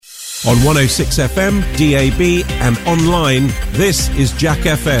On 106 FM, DAB and online, this is Jack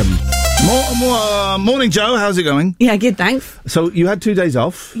FM. Morning, Joe. How's it going? Yeah, good, thanks. So you had 2 days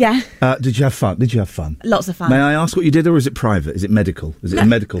off? Yeah. Did you have fun? Lots of fun. May I ask what you did, or is it private? Is it medical? Is it a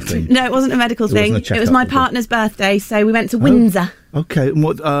medical thing? No, it wasn't a medical thing. Wasn't a It was my partner's birthday, so we went to Windsor. Okay. And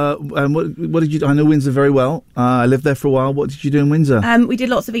what did you do? I know Windsor very well. I lived there for a while. What did you do in Windsor? We did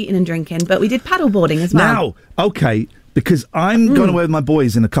lots of eating and drinking, but we did paddleboarding as well. Now, okay, because I'm going away with my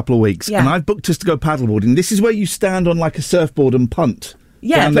boys in a couple of weeks, and I've booked us to go paddleboarding. This is where you stand on like a surfboard and punt.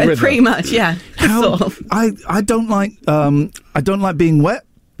 Yeah, down the river. pretty much. Yeah. Sort of. I don't like being wet.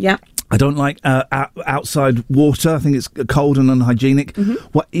 Yeah. I don't like outside water. I think it's cold and unhygienic. Mm-hmm.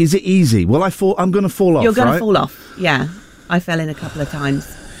 What is it easy? Well, I'm going to fall off. You're going right? to fall off. Yeah, I fell in a couple of times.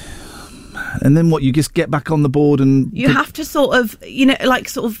 And then what? You just get back on the board and you have to sort of, Oh,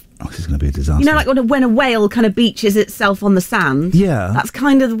 this is going to be a disaster. You know, like when a whale kind of beaches itself on the sand. Yeah. That's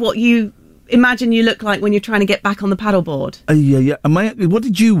kind of what you imagine you look like when you're trying to get back on the paddleboard. Yeah. What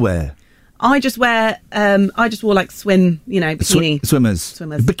did you wear? I just wore like bikini. Swimmers.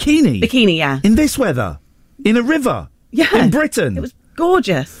 Bikini? Bikini, yeah. In this weather? In a river? Yeah. In Britain? It was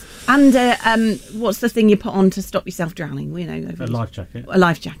gorgeous. And what's the thing you put on to stop yourself drowning? A life jacket. A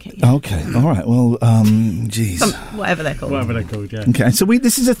life jacket, yeah. Okay, all right. Well, geez. Whatever they're called. Whatever they're called, yeah. Okay, so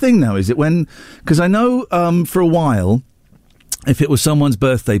this is a thing now, is it? Because I know for a while, if it was someone's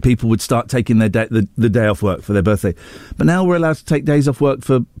birthday, people would start taking the day off work for their birthday. But now we're allowed to take days off work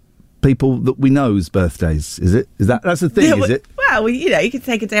for people that we know's birthdays. That's the thing, is it? Well, you can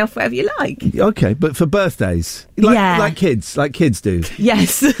take a day off wherever you like. Okay, but for birthdays, like kids do.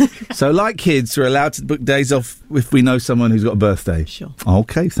 Yes. So, like kids, we're allowed to book days off if we know someone who's got a birthday. Sure.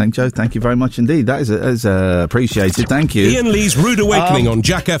 Okay, thank you very much indeed. That is appreciated. Thank you. Ian Lee's Rude Awakening on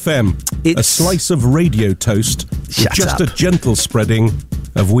Jack FM. A slice of radio toast with just a gentle spreading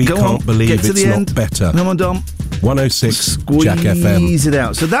of We Can't Believe It's Not Better. Come on, Dom. 106 Jack FM. Squeeze it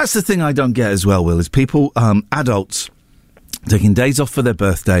out. So that's the thing I don't get as well, Will, is people, adults, taking days off for their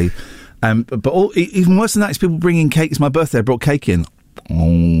birthday. But even worse than that is people bringing cake. It's my birthday. I brought cake in.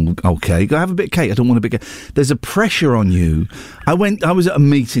 Oh, okay. Go have a bit of cake. I don't want a bit of cake. There's a pressure on you. I was at a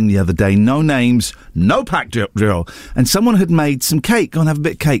meeting the other day. No names, no pack drill. And someone had made some cake. Go and have a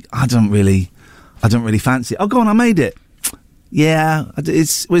bit of cake. I don't really fancy it. Oh, go on. I made it. Yeah,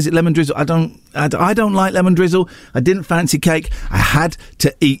 was it lemon drizzle? I don't like lemon drizzle. I didn't fancy cake. I had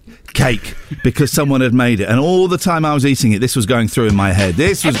to eat cake because someone had made it, and all the time I was eating it, this was going through in my head.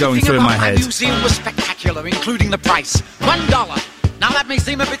 Everything about my museum was spectacular, including the price. $1. Now that may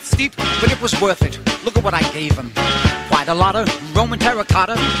seem a bit steep, but it was worth it. Look at what I gave them. Quite a lot of Roman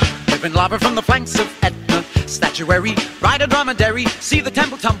terracotta, living lava from the flanks of Etna. Statuary, ride a dromedary, see the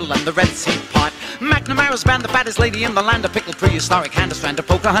temple tumble and the Red Sea part. McNamara's band, the fattest lady in the land, a pickled prehistoric hand, a strand of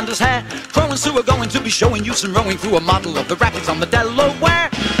Pocahontas hair. Crow and Sue are going to be showing you some rowing through a model of the rapids on the Delaware.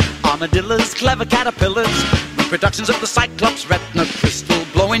 Armadillos, clever caterpillars, reproductions of the Cyclops, retina crystal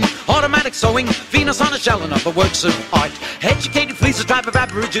blowing, automatic sewing, Venus on a shell and other works of art. Educated fleas, a tribe of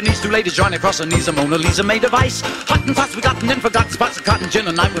aborigines, two ladies join across a knees, a Mona Lisa made of ice. Hottentots begotten in forgotten spots of cotton gin,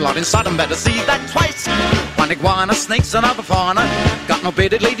 and I will out in Sodom, better see that twice. One iguana, snakes and other fauna, got no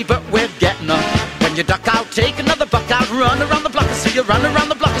bearded lady but we're getting her. When you duck out, take another buck out, run around the block and see you, run around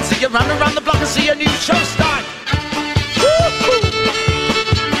the block and see you, run around the block and see a new show start. Woo-hoo.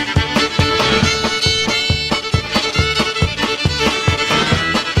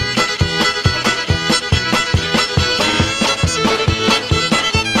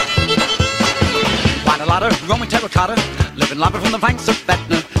 Roman terracotta, living lava from the banks of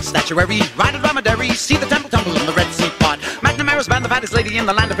Etna. Statuary, ride a dromedary, see the temple tumble in the Red Sea part. McNamara's band, the fattest lady in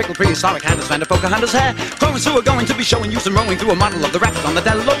the land, of pickled prehistoric hand, a strand of Pocahontas hair. Crow and Sue are going to be showing you some rowing through a model of the rapids on the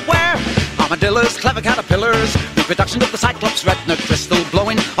Delaware. Armadillos, clever caterpillars, reproduction of the Cyclops, retina crystal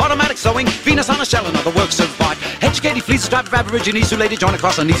blowing, automatic sewing, Venus on a shell and other works of art. Educated fleas, a tribe of aborigines, two ladies join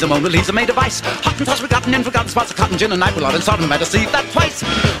across a knees, a Mona Lisa made of ice. Hottentots begotten in forgotten spots of cotton gin, and I will out in Sodom, better see that twice.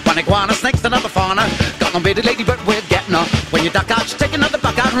 One iguana, snakes and other fauna, got no bearded lady but we're getting her. When you duck out, you take another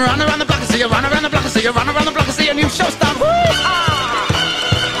buck out, run around the block and see you, run around the block and see you, run around the block and see a new show start.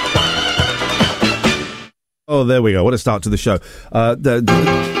 Oh, there we go. What a start to the show. Whoa.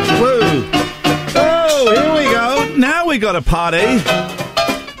 Oh, here we go. Now we got a party.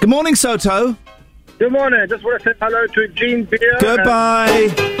 Good morning, Soto. Good morning. Just want to say hello to Gene Beer. Goodbye.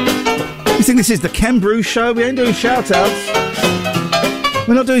 You think this is the Ken Bruce show? We ain't doing shout-outs.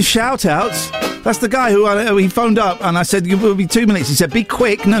 We're not doing shout-outs. That's the guy who he phoned up and I said, it will be 2 minutes. He said, be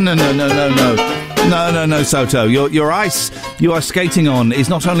quick. No, Soto. Your ice you are skating on is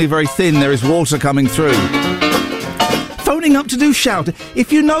not only very thin, there is water coming through. Phone phoning up to do shout.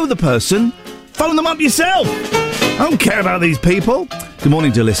 If you know the person, phone them up yourself. I don't care about these people. Good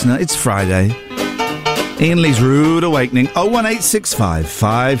morning, dear listener. It's Friday. Ian Lee's Rude Awakening. 01865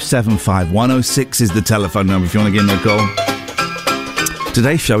 575 106 is the telephone number if you want to give me a call.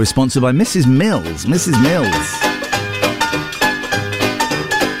 Today's show is sponsored by Mrs. Mills. Mrs. Mills.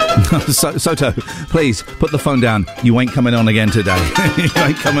 Soto, please put the phone down. You ain't coming on again today. You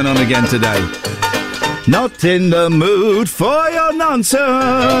ain't coming on again today. Not in the mood for your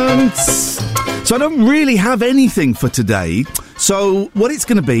nonsense. So I don't really have anything for today. So what it's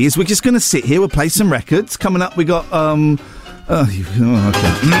going to be is we're just going to sit here. We'll play some records. Coming up, we got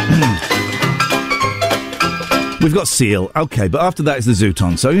we've got Seal. Okay, but after that is the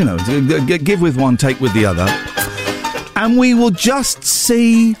Zooton. So give with one, take with the other. And we will just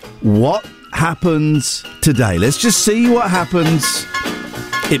see what happens today. Let's just see what happens.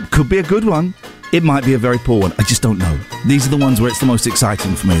 It could be a good one. It might be a very poor one. I just don't know. These are the ones where it's the most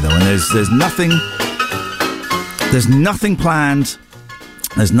exciting for me, though. And there's nothing planned.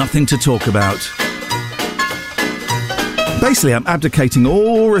 There's nothing to talk about. Basically, I'm abdicating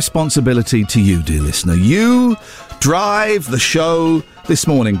all responsibility to you, dear listener. You drive the show this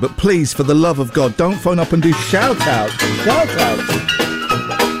morning, but please, for the love of God, don't phone up and do shout-outs. Shout-outs.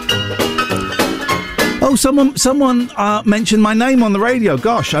 Oh, someone mentioned my name on the radio.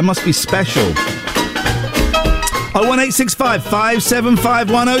 Gosh, I must be special. 01865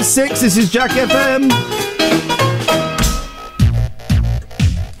 575 106. This is Jack FM.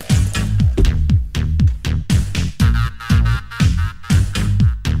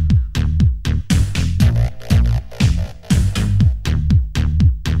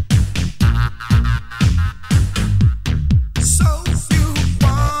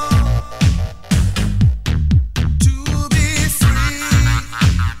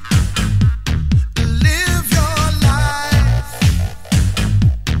 Live your life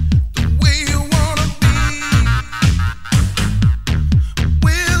the way you wanna be.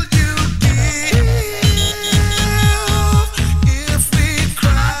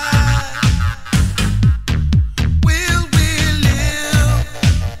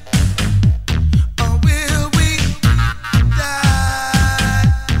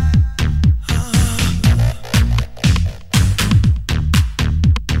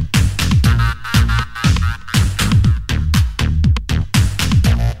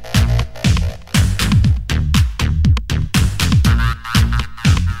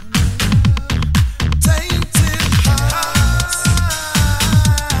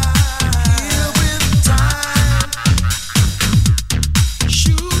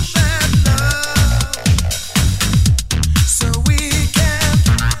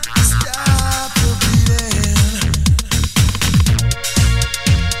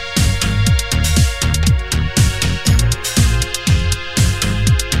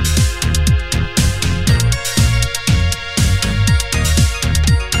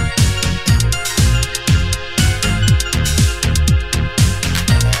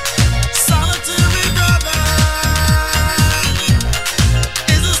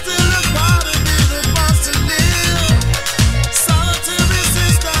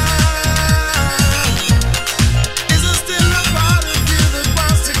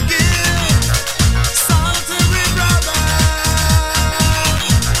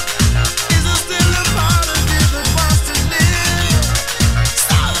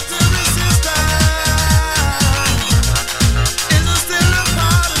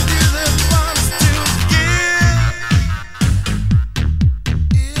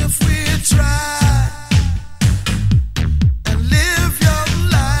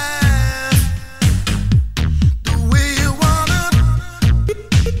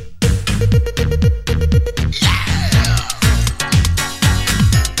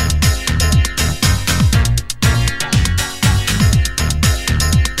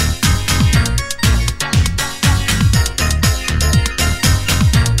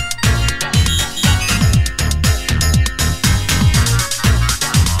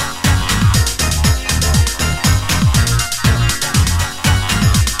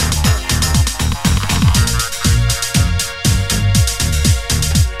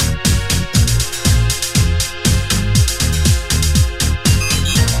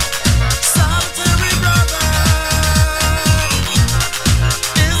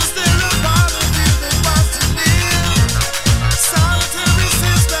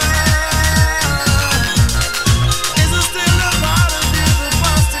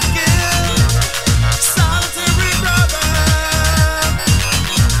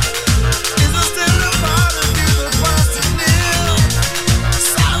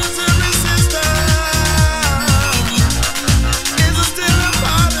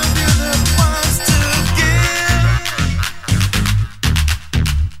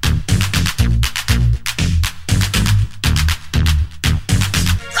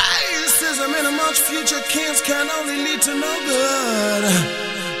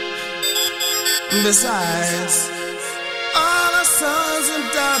 Besides, all our sons and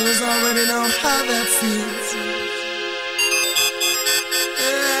daughters already know how that feels.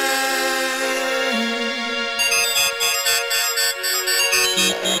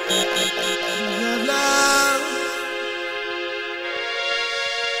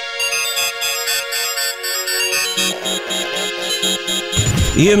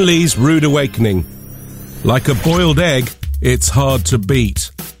 Ian Lee's Rude Awakening. Like a boiled egg, it's hard to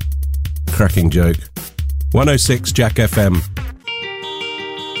beat. Cracking joke. 106 Jack FM.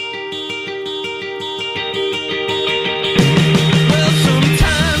 Well,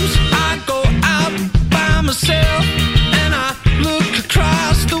 sometimes I go out by myself and I look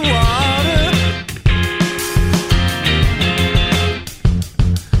across the water,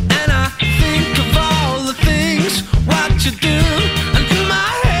 and I think of all the things what you do.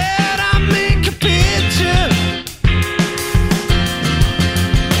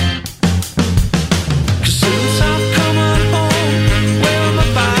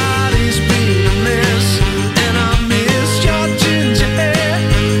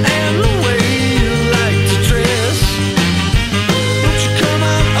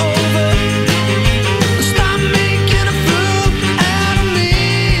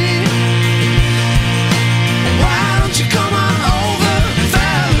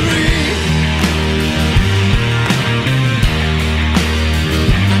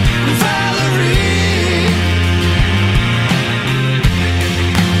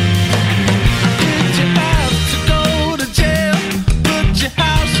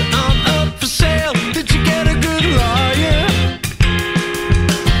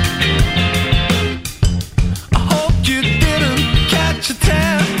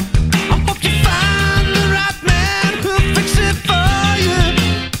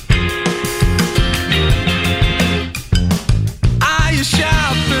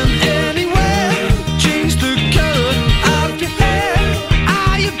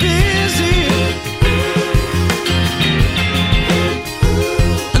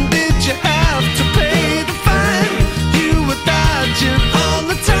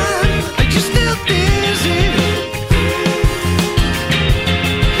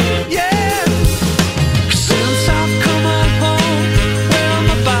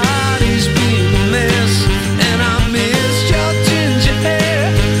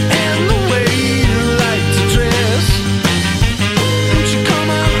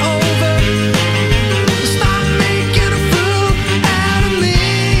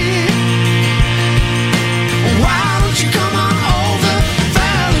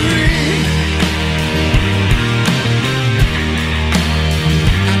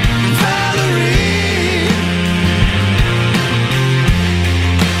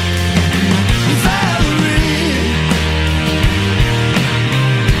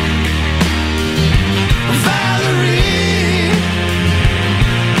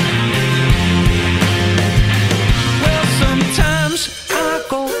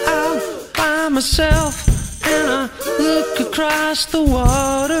 The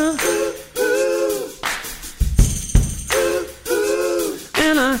water,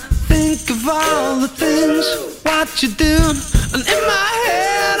 and I think of all the things what you do, and in my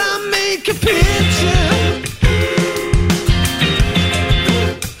head I make a picture.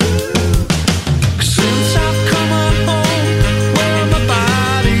 Since I've come on home, well my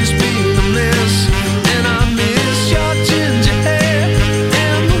body's been a mess, and I miss your ginger hair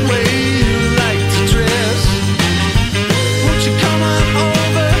and the way you like to dress. Won't you come on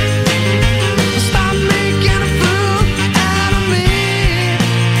over and stop making a fool out of me?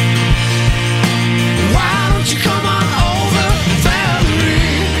 Why don't you come on over,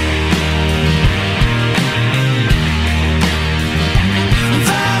 Valerie?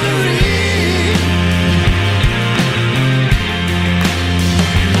 Valerie,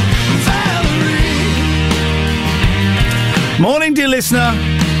 Valerie. Morning, dear listener.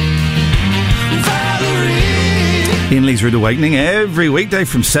 Valerie. Ian Lee's Rude Awakening every weekday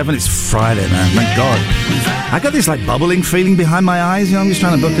from 7. It's Friday, man. Thank God. I got this, like, bubbling feeling behind my eyes. You know, I'm just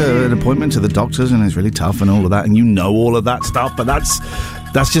trying to book an appointment to the doctors, and it's really tough and all of that, and you know all of that stuff, but that's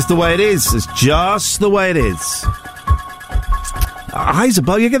just the way it is. It's just the way it is. Eyes are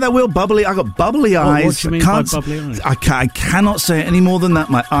bubbly. You get that real bubbly? I got bubbly eyes. What do you mean by bubbly eyes? I cannot say it any more than that.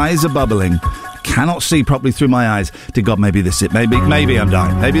 My eyes are bubbling. Cannot see properly through my eyes. Dear God, maybe this is it. Maybe I'm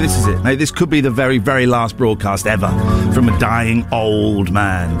dying. Maybe this is it. Maybe this could be the very, very last broadcast ever from a dying old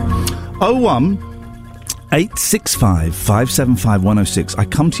man. 01865 575 106. I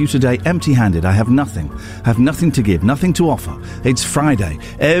come to you today empty-handed. I have nothing. I have nothing to give, nothing to offer. It's Friday.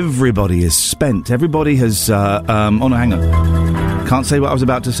 Everybody is spent. Everybody has... oh, no, hang on. can't say what I was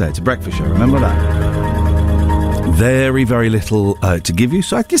about to say. It's a breakfast show. Remember that. Very, very little to give you.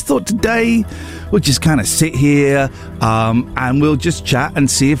 So I just thought today we'll just kind of sit here and we'll just chat and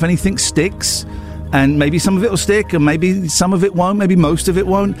see if anything sticks. And maybe some of it will stick, and maybe some of it won't, maybe most of it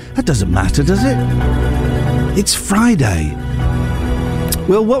won't. That doesn't matter, does it? It's Friday.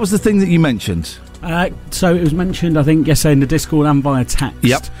 Well, what was the thing that you mentioned? So it was mentioned, I think, yesterday in the Discord and via text.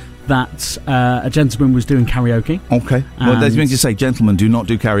 Yep. That a gentleman was doing karaoke. Okay. Well, there's meant to say gentlemen do not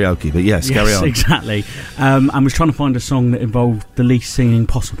do karaoke, but yes, carry on. Exactly. And was trying to find a song that involved the least singing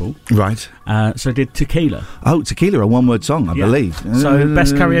possible. Right. So did Tequila. Oh, Tequila, a one-word song, I believe. So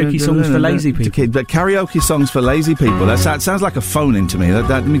best karaoke songs for lazy people. But karaoke songs for lazy people. That sounds like a phone-in to me.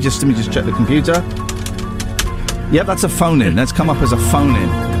 Let me just check the computer. Yep, that's a phone-in. That's come up as a phone-in.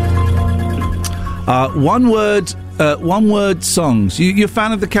 One-word songs. You're a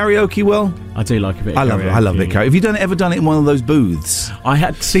fan of the karaoke, Will? I do like a bit of karaoke. I love it. Have you ever done it in one of those booths? I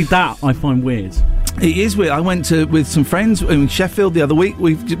had to see that. I find weird. It is weird. I went with some friends in Sheffield the other week.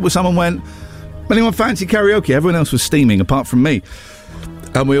 Someone went, anyone fancy karaoke? Everyone else was steaming apart from me.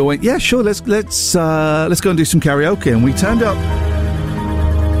 And we all went, yeah, sure, let's go and do some karaoke. And we turned up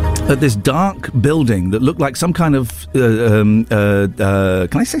at this dark building that looked like some kind of, can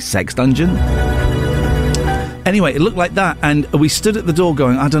I say sex dungeon? Anyway, it looked like that, and we stood at the door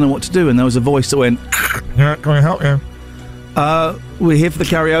going, I don't know what to do, and there was a voice that went, yeah, can I help you? We're here for the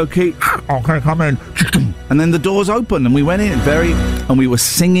karaoke. Okay, come in. And then the doors opened, and we went in and we were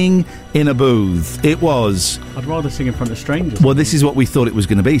singing in a booth. It was... I'd rather sing in front of strangers. Well, this is what we thought it was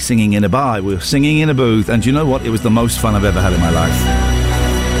going to be, singing in a bar. We were singing in a booth, and do you know what? It was the most fun I've ever had in my life.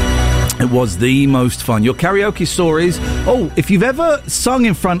 It was the most fun. Your karaoke stories. Oh, if you've ever sung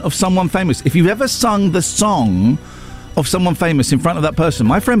in front of someone famous, if you've ever sung the song of someone famous in front of that person.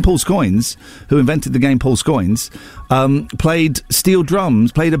 My friend Paul Scoins, who invented the game Paul's Coins, played steel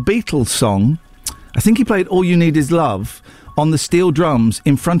drums, played a Beatles song. I think he played All You Need Is Love on the steel drums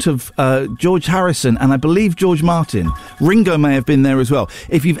in front of George Harrison and I believe George Martin. Ringo may have been there as well.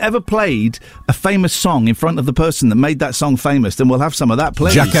 If you've ever played a famous song in front of the person that made that song famous, then we'll have some of that,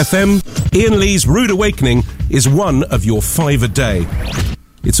 please. Jack FM, Ian Lee's Rude Awakening is one of your 5 a day.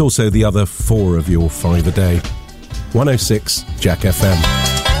 It's also the other 4 of your 5 a day. 106 Jack FM.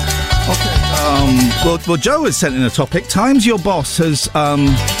 Okay. Well, Joe has sent in a topic. Times your boss has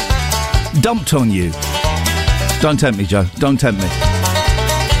dumped on you. Don't tempt me, Joe. Don't tempt me.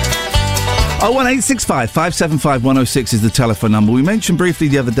 01865 575 106 is the telephone number. We mentioned briefly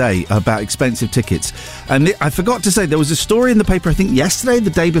the other day about expensive tickets. And I forgot to say, there was a story in the paper, I think yesterday, the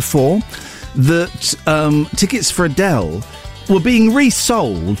day before, that tickets for Adele were being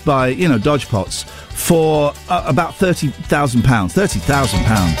resold by, Dodgepots for about £30,000.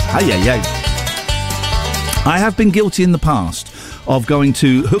 I have been guilty in the past of going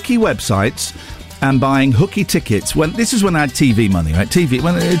to hooky websites and buying hooky tickets. This is when I had TV money, right? TV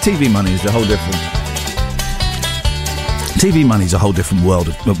money is a whole different... TV money is a whole different world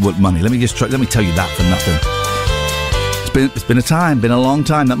of money. Let me tell you that for nothing. It's been a long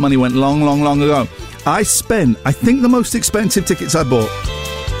time. That money went long ago. I think the most expensive tickets I bought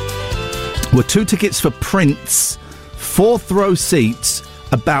were 2 tickets for Prince, 4th row seats,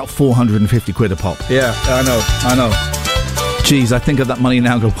 about 450 quid a pop. Yeah, I know. Jeez, I think of that money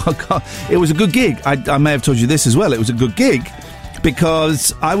now and go, oh God, it was a good gig. I may have told you this as well. It was a good gig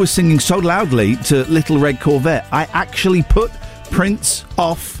because I was singing so loudly to Little Red Corvette. I actually put Prince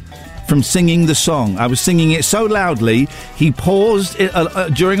off from singing the song. I was singing it so loudly, he paused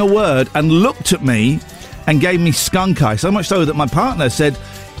during a word and looked at me and gave me skunk eye. So much so that my partner said,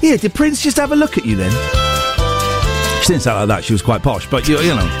 yeah, did Prince just have a look at you then? She didn't say it like that. She was quite posh, but you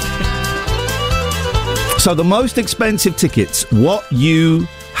know. So the most expensive tickets, what you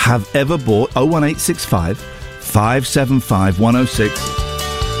have ever bought, 01865 575 106.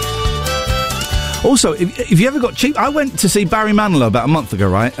 Also, if you ever got cheap, I went to see Barry Manilow about a month ago,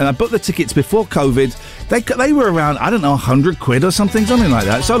 right? And I booked the tickets before COVID. They were around, I don't know, 100 quid or something like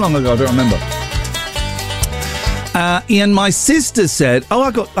that. So long ago, I don't remember. Ian, my sister said, "Oh,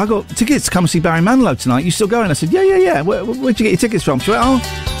 I got tickets to come see Barry Manilow tonight. You still going?" I said, "Yeah. Where'd you get your tickets from?" She went, "Oh,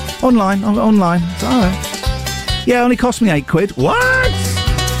 online." I said, "All right." Yeah, it only cost me 8 quid. What?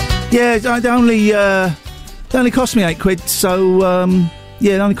 Yeah, it only cost me 8 quid. So,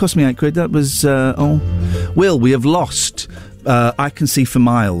 yeah, it only cost me 8 quid. That was Will, we have lost I Can See for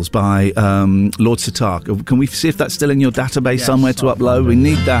Miles by Lord Sitar. Can we see if that's still in your database somewhere to upload? We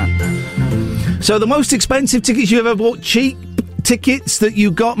need that. So the most expensive tickets you ever bought, cheap tickets that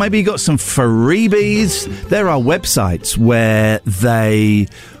you got, maybe you got some freebies. There are websites where they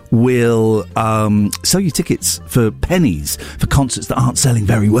will sell you tickets for pennies for concerts that aren't selling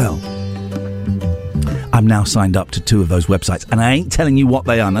very well. I'm now signed up to 2 of those websites, and I ain't telling you what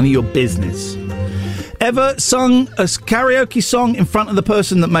they are. None of your business. Ever sung a karaoke song in front of the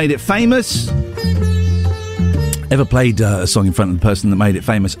person that made it famous? Ever played a song in front of the person that made it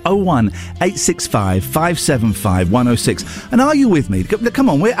famous? 01865 575 106. And are you with me? Come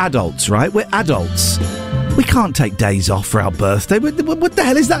on, we're adults, right? We're adults. We can't take days off for our birthday. What the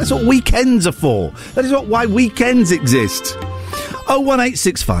hell is that? That's what weekends are for. That is why weekends exist.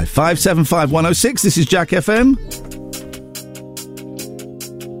 01865 575 106. This is Jack FM.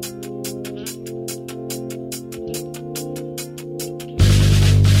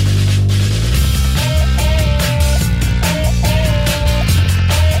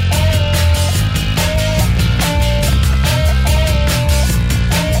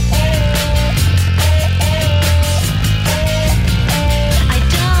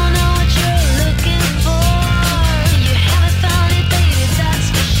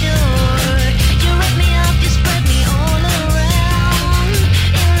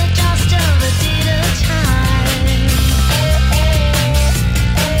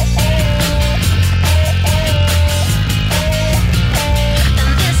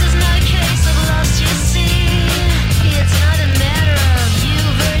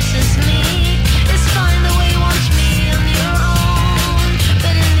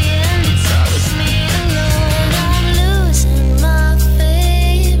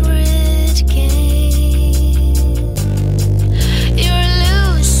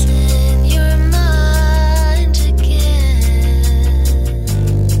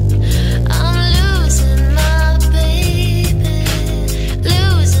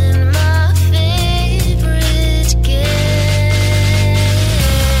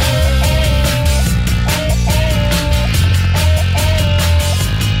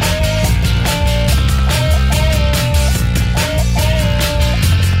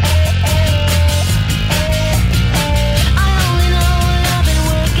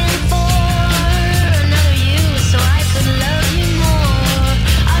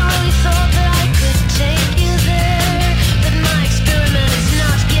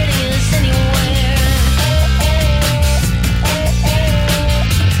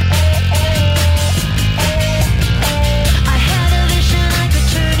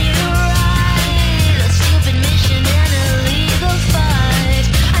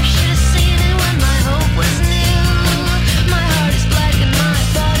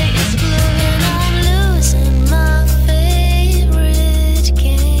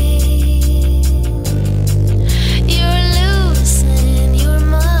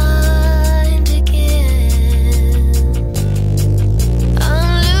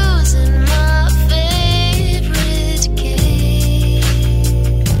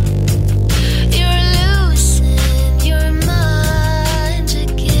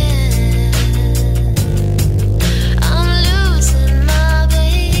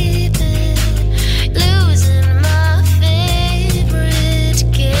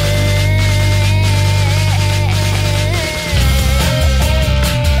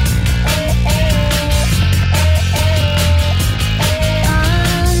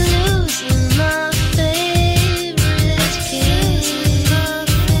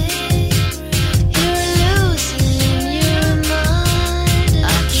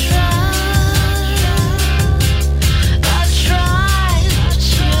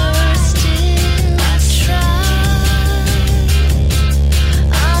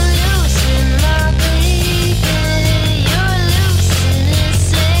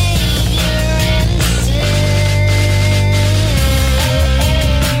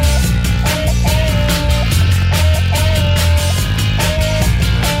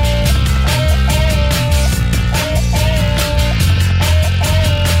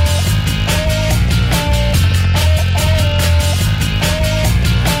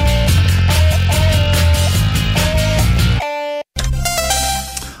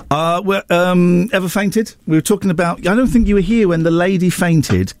 Ever fainted? We were talking about... I don't think you were here when the lady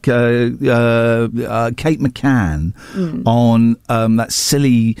fainted, Kate McCann, on that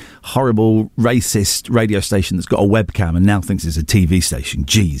silly, horrible, racist radio station that's got a webcam and now thinks it's a TV station.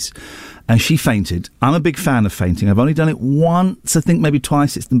 Jeez. And she fainted. I'm a big fan of fainting. I've only done it once, I think maybe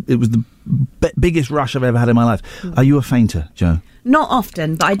twice. It was the biggest rush I've ever had in my life. Are you a fainter, Jo? Not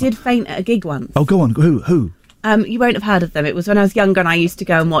often, but I did faint at a gig once. Oh, go on. Who? You won't have heard of them. It was when I was younger and I used to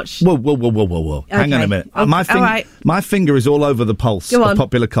go and watch... Whoa. Hang on a minute. Okay, My finger is all over the pulse of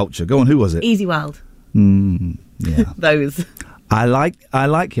popular culture. Go on, who was it? Easy World. Yeah. Those. I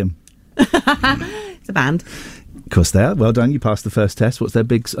like him. It's a band. course they are. Well done. You passed the first test. What's their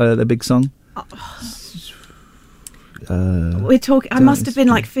big song? We're talking. I must have been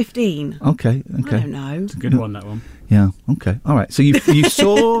like 15. Okay. I don't know. It's a good one, that one. Yeah. Okay. All right. So you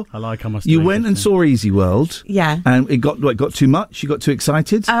saw. I like. I must. You went and saw Easy World. Yeah. And it got too much. You got too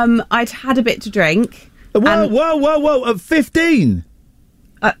excited. I'd had a bit to drink. Whoa! At 15.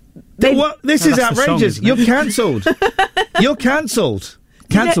 This is outrageous. Song, You're cancelled. You're cancelled.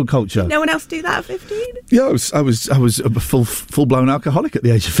 Cancel culture. No one else do that at 15? Yeah, I was a full blown alcoholic at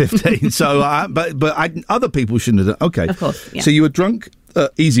the age of 15. So, other people shouldn't have done. Okay, of course. Yeah. So you were drunk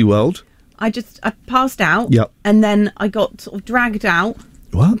at Easy World. I passed out. Yep. And then I got sort of dragged out.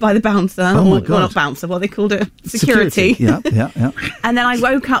 What? By the bouncer. Oh my God. Well, not bouncer. What they called it? Security. Yeah. And then I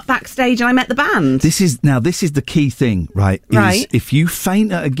woke up backstage and I met the band. This is the key thing, right? Right. If you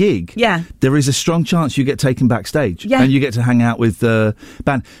faint at a gig, there is a strong chance you get taken backstage. Yeah. And you get to hang out with the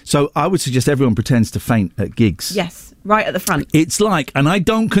band. So I would suggest everyone pretends to faint at gigs. Yes. Right at the front. It's like, and I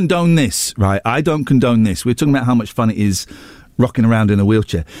don't condone this, right? I don't condone this. We're talking about how much fun it is rocking around in a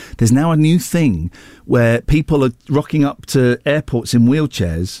wheelchair. There's now a new thing where people are rocking up to airports in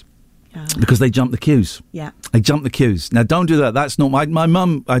wheelchairs because they jump the queues. Yeah. They jump the queues. Now, don't do that. That's not my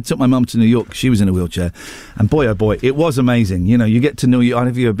mum. I took my mum to New York. She was in a wheelchair. And boy, oh boy, it was amazing. You know, you get to New York.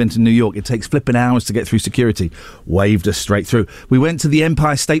 Have you ever been to New York? It takes flipping hours to get through security. Waved us straight through. We went to the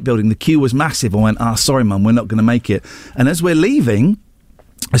Empire State Building. The queue was massive. I went, sorry, Mum, we're not going to make it. And as we're leaving,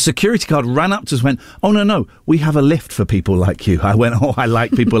 a security guard ran up to us and went, oh, no, we have a lift for people like you. I went, I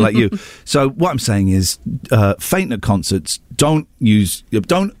like people like you. So what I'm saying is, faint at concerts, don't abuse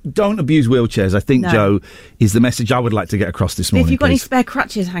wheelchairs. I think, Joe, is the message I would like to get across this morning. If you've got any please. spare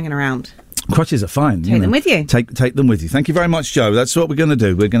crutches hanging around, crutches are fine. Take them with you. Take them with you. Thank you very much, Joe. That's what we're going to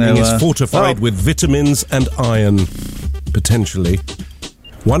do. We're going to... It's fortified with vitamins and iron, potentially.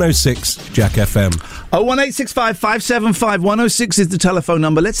 106 Jack FM. 01865 575 106 is the telephone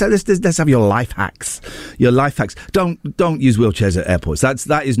number. Let's have your life hacks. Your life hacks. Don't use wheelchairs at airports.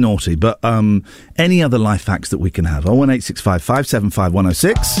 That is naughty. But any other life hacks that we can have. 01865 575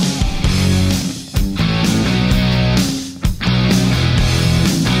 106.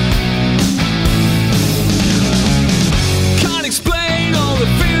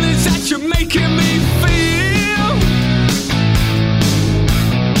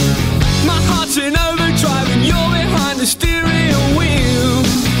 The steering wheel,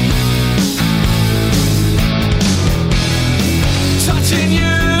 touching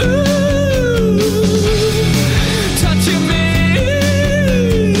you, touching me.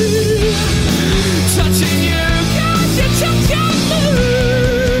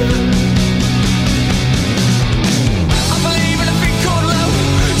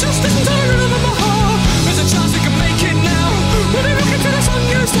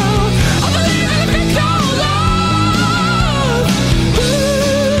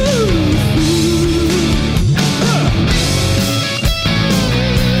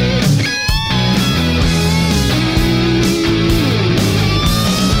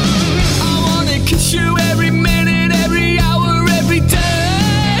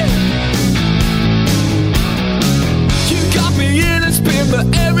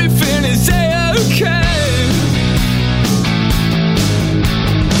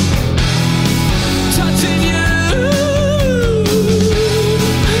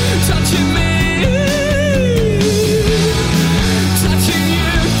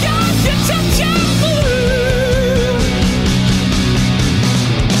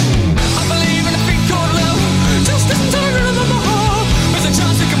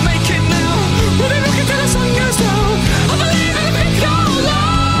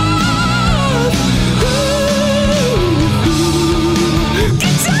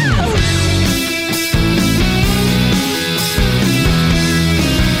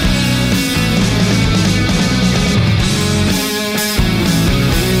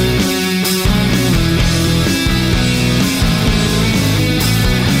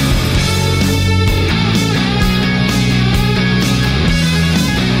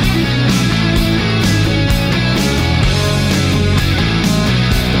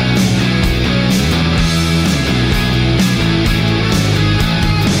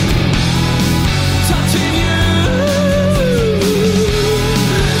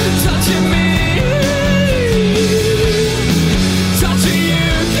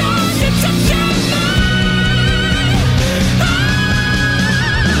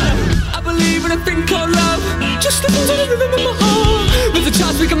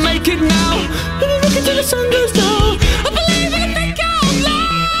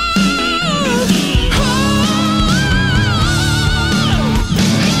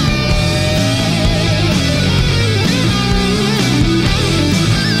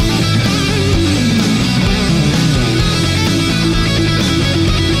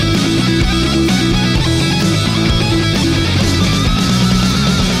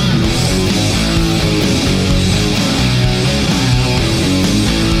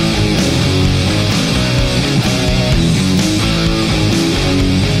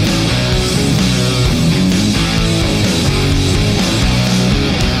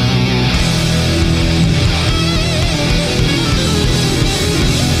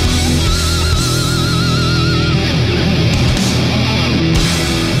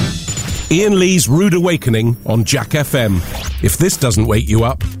 Ian Lee's Rude Awakening on Jack FM. If this doesn't wake you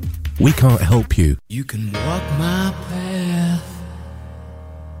up, we can't help you. You can walk my path.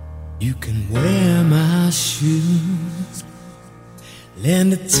 You can wear my shoes. Learn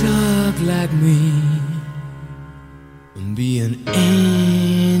to talk like me. And be an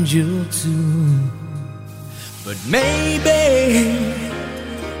angel too. But maybe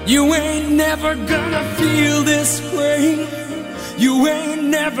you ain't never gonna feel this way. You ain't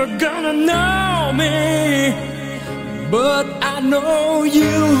never gonna know me. But I know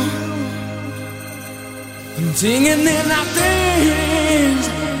you. And singing in our things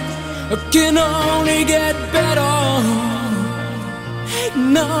can only get better. It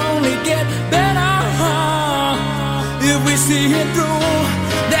can only get better. If we see it through,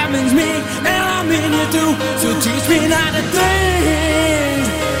 that means me and I mean you too. So teach me not to think.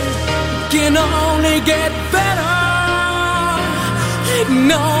 Can only get better. It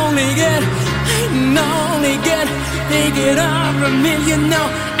can only get, take it on from me, you know.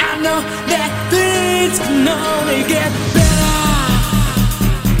 I know that things can only get better.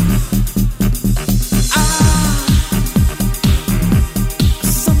 I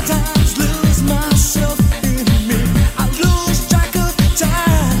sometimes lose myself in me. I lose track of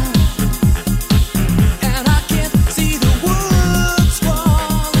time, and I can't see the woods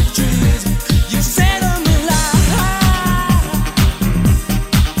for the trees. You set them alive,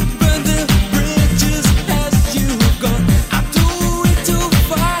 burn the bridges as you go. I do it to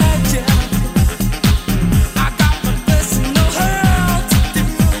fight you. I got my personal hell to do it.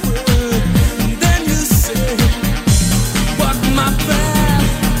 And then you say, walk my path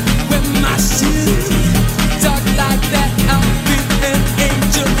with my shoes. Talk like that, I'll be an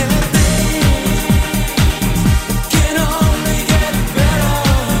angel. And things can only get better.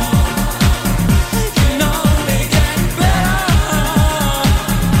 Can only get better.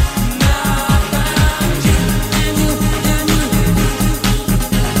 Now I found you, and you.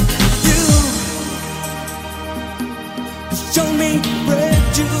 You showed me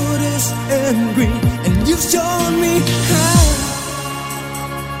prejudice and greed, and you showed me how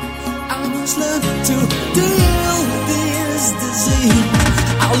I must learn to deal with this disease.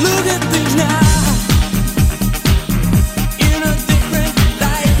 I'll look at things now in a different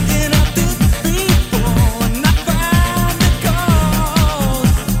light than I did before, and I find the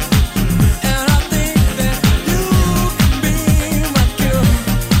cause. And I think that you can be my cure.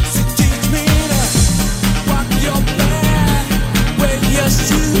 So teach me to walk your path, wear your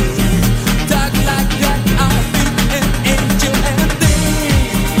shoes, talk like that. I'll be an angel, and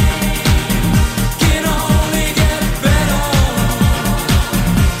things can only get better.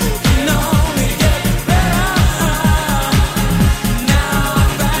 Can only get better. Now I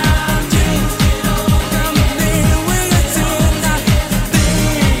found you. Come near with you tonight.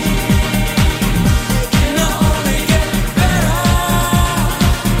 Things can only get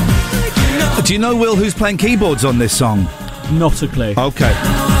better. Do you know, Will, who's playing keyboards on this song? Not a clue. Okay.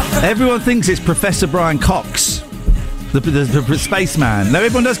 Everyone thinks it's Professor Brian Cox, the spaceman. No,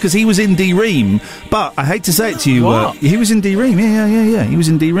 everyone does, because he was in D-Ream. But I hate to say it to you, What? he was in D-Ream. Yeah. He was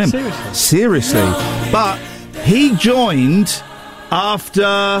in D-Ream. Seriously. But he joined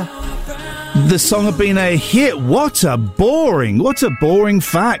after the song had been a hit. What a boring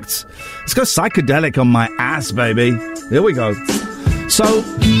fact. Let's go psychedelic on my ass, baby. Here we go. So...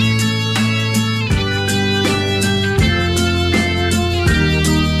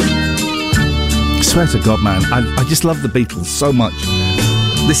 I swear to God, man, I just love the Beatles so much.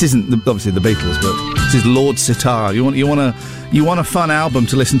 This isn't obviously the Beatles, but this is Lord Sitar. You want a fun album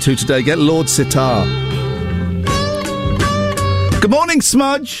to listen to today? Get Lord Sitar. Good morning,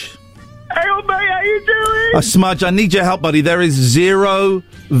 Smudge. Hey, old mate, how you doing? Smudge, I need your help, buddy. There is zero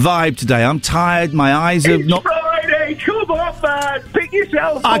vibe today. I'm tired. My eyes are It's not. Friday. Come on, man. Pick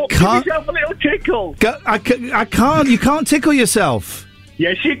yourself I up. can't- Give yourself a little tickle. I can't. You can't tickle yourself.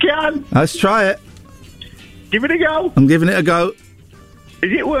 Yes, you can. Let's try it. Give it a go. I'm giving it a go.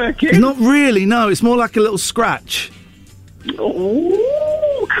 Is it working? Not really. No, it's more like a little scratch.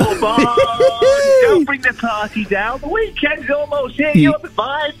 Oh, come on. Don't bring the party down. The weekend's almost here. You're the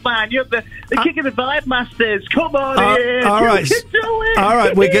vibe man. You're the king of the vibe masters. Come on in. All right. You can do it. All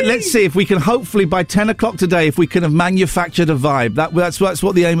right. Let's see if we can hopefully by 10 o'clock today, if we can have manufactured a vibe. That's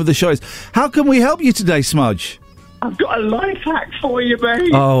what the aim of the show is. How can we help you today, Smudge? I've got a life hack for you,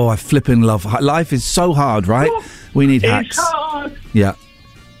 mate. Oh, I flipping love. Life is so hard, right? We need hacks. It's hard. Yeah.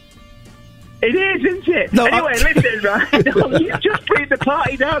 It is, isn't it? No, anyway, listen, right? You just bring the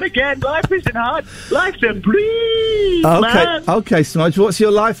party down again. Life isn't hard. Life's a breeze, man. Okay, Smudge. What's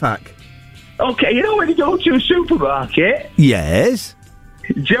your life hack? Okay, you know when you go to a supermarket Yes.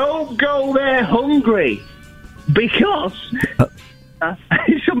 Don't go there hungry, because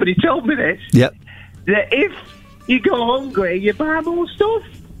somebody told me this. Yep. That if you go hungry, you buy more stuff.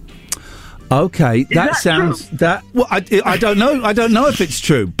 Okay, that sounds true? that. Well, I don't know. I don't know if it's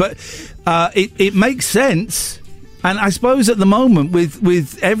true, but it makes sense. And I suppose at the moment,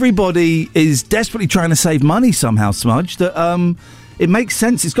 with everybody is desperately trying to save money somehow, Smudge, that it makes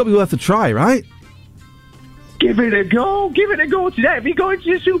sense. It's got to be worth a try, right? Give it a go. Give it a go today. If you go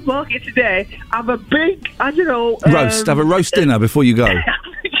into the supermarket today, have a big, roast. Have a roast dinner before you go.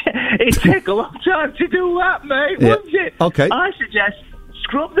 It'd take a long time to do that, mate, Yeah. wouldn't it? Okay. I suggest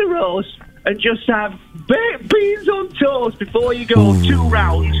scrub the roast and just have baked beans on toast before you go. 2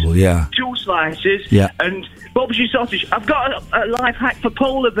 rounds. Yeah. 2 slices. Yeah. And Bob's sausage. I've got a life hack for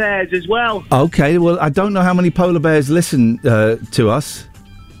polar bears as well. Okay. Well, I don't know how many polar bears listen to us.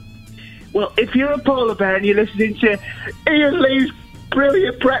 Well, if you're a polar bear and you're listening to Ian Lee's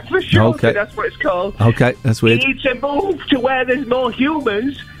Brilliant Breakfast Show, Okay. so that's what it's called. Okay, that's weird. You need to move to where there's more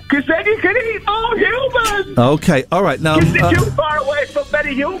humans, because then you can eat more humans. Okay. All right. Now. Because they're too far away from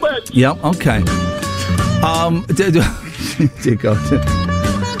many humans. Yeah. Okay. Dear God.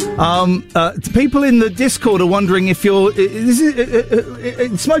 People in the Discord are wondering if you're.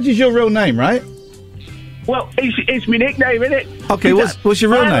 Smudge is your real name, right? Well, it's my nickname, isn't it? Okay, what's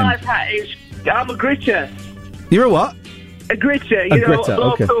your real my name? Life hack is I'm a gritter. You're a what? A gritter, A gritter,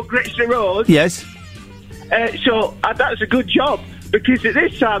 okay. local grits the road. Yes. So that's a good job, because at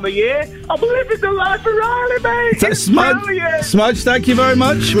this time of year, I'm living the life of Riley, mate. It's brilliant. Smudge, thank you very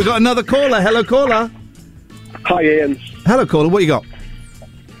much. We've got another caller. Hello, caller. Hi, Ian. Hello, caller. What you got?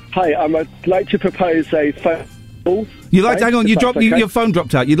 Hi, I'd like to propose a phone poll. You like? Hang on. If that's okay. Your phone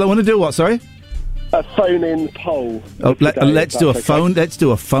dropped out. You want to do what? Sorry. A phone-in poll. Oh, let's do a okay. phone. Let's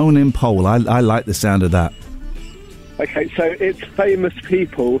do a phone-in poll. I like the sound of that. Okay, so it's famous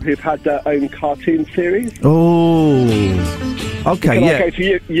people who've had their own cartoon series. Oh. Okay. Can I Yeah. go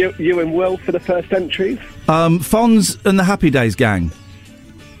to you and Will for the first entries? Fonz and the Happy Days gang.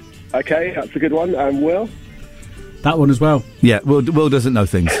 Okay, that's a good one. And Will? That one as well. Yeah. Will doesn't know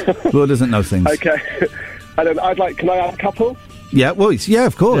things. Will doesn't know things. Okay. And then can I add a couple? Yeah. Well. Yeah.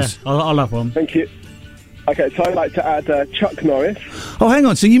 Of course. Yeah, I'll have one. Thank you. Okay, so I'd like to add Chuck Norris. Oh, hang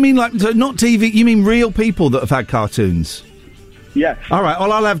on. So you mean not TV? You mean real people that have had cartoons? Yes. All right.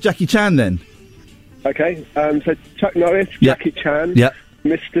 Well, I'll have Jackie Chan then. Okay, so Chuck Norris, Yeah. Jackie Chan, Yeah.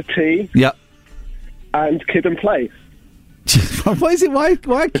 Mr. T, Yeah. and Kid and Play. Why is it?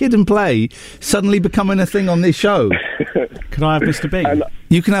 Why Kid and Play suddenly becoming a thing on this show? Can I have Mr. Bean?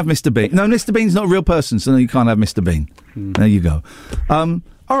 You can have Mr. Bean. No, Mr. Bean's not a real person, so no, you can't have Mr. Bean. There you go.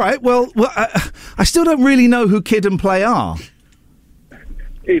 All right. Well, I still don't really know who Kid and Play are.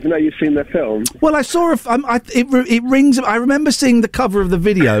 Even though you've seen their film. Well, I saw it rings. I remember seeing the cover of the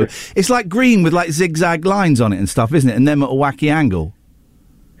video. It's like green with like zigzag lines on it and stuff, isn't it? And them at a wacky angle.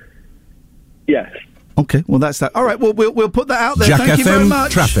 Yes. Okay. Well, that's that. All right. Well, we'll put that out there. Jack Thank you very FM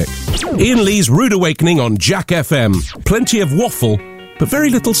much. Traffic. Ian Lee's Rude Awakening on Jack FM. Plenty of waffle, but very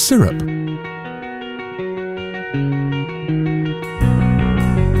little syrup.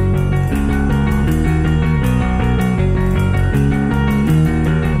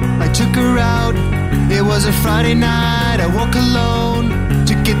 I took her out, it was a Friday night. I woke alone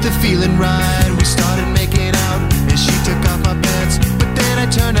to get the feeling right. We started making out and she took off my pants, but then I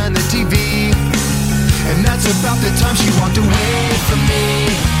turned on the TV, and that's about the time she walked away from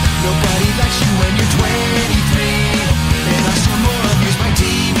me. Nobody likes you when you're 23, and I still more abuse my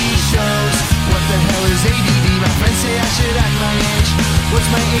TV shows. What the hell is ADD? My friends say I should act my age. What's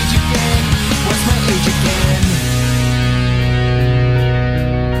my age again? What's my age again?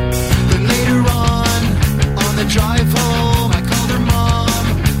 Later on the drive home, I called her mom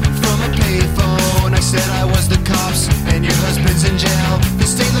from a payphone. I said I was the cops and your husband's in jail. The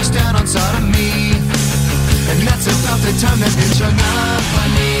state looks down on sodomy, and that's about the time that bitch hung up on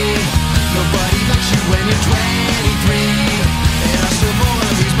me. Nobody likes you when you're 23, and I still more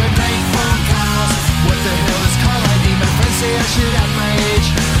abuse my prank phone calls. What the hell is call ID? My friends say I should have my age.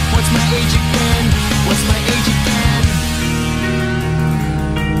 What's my age again? What's my age again?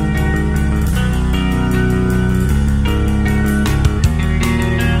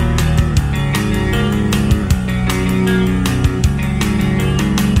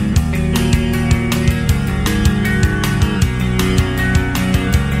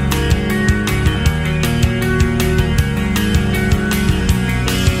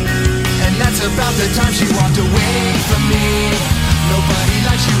 About the time she walked away from me. Nobody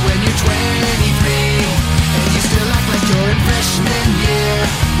likes you when you're 23, and you still act like you're in freshman year.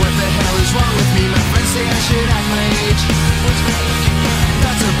 What the hell is wrong with me? My friends say I should act my age. What's my age again?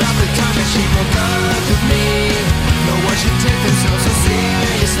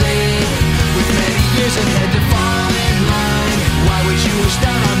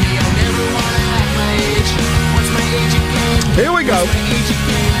 Here we go.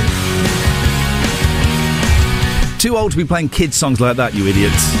 Too old to be playing kids' songs like that, you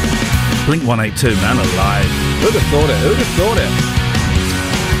idiots. Blink 182, man alive. Who'd have thought it? Who'd have thought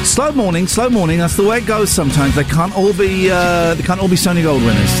it? Slow morning. That's the way it goes sometimes. They can't all be Sony Gold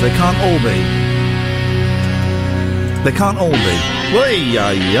winners. They can't all be. Way,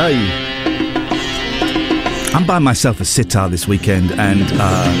 I'm buying myself a sitar this weekend, and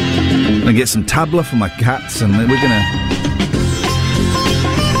I'm going to get some tabla for my cats, and we're going to...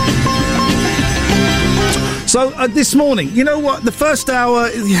 So, this morning, you know what? The first hour,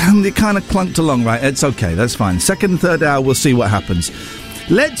 it kind of clunked along, right? It's okay, that's fine. Second and third hour, we'll see what happens.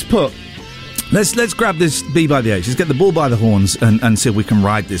 Let's grab this B by the H. Let's get the bull by the horns and see if we can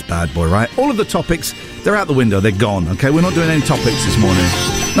ride this bad boy, right? All of the topics, they're out the window. They're gone, okay? We're not doing any topics this morning.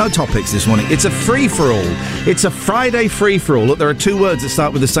 No topics this morning. It's a free-for-all. It's a Friday free-for-all. Look, there are two words that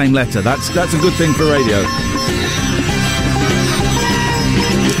start with the same letter. That's a good thing for radio.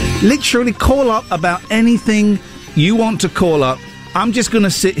 Literally call up about anything you want to call up. I'm just going to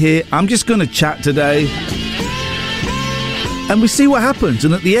sit here. I'm just going to chat today. And we see what happens.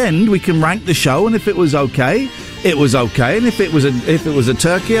 And at the end, we can rank the show. And if it was okay, it was okay. And if it was a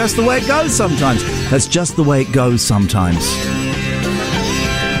turkey, that's the way it goes sometimes. That's just the way it goes sometimes.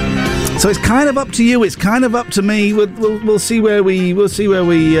 So it's kind of up to you. It's kind of up to me. We'll see where we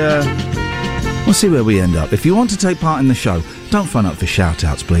end up. If you want to take part in the show, don't phone up for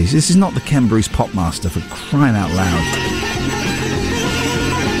shout-outs, please. This is not the Ken Bruce Popmaster, for crying out loud.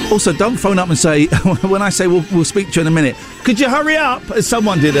 Also, don't phone up and say, when I say we'll speak to you in a minute, could you hurry up, as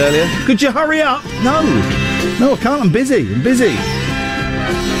someone did earlier? Could you hurry up? No, I can't. I'm busy.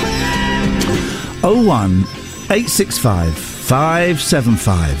 01 865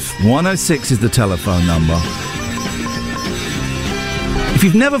 575 106 is the telephone number. If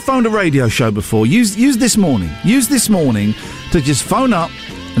you've never phoned a radio show before, use this morning. Use this morning to just phone up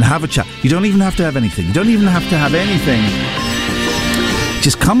and have a chat. You don't even have to have anything.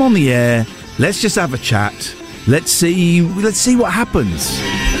 Just come on the air. Let's just have a chat. Let's see what happens.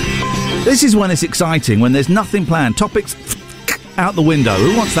 This is when it's exciting, when there's nothing planned. Topics out the window.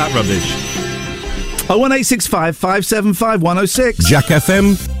 Who wants that rubbish? 01865 575 106. Jack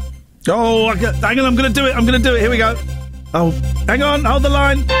FM. Oh, hang on, I'm going to do it. Here we go. Oh, hang on, hold the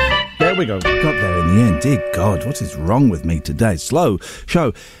line. There we go. Got there in the end. Dear God, what is wrong with me today? Slow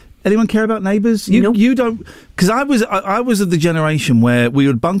show. Anyone care about Neighbours? You don't, because I was of the generation where we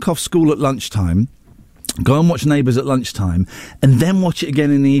would bunk off school at lunchtime, go and watch Neighbours at lunchtime, and then watch it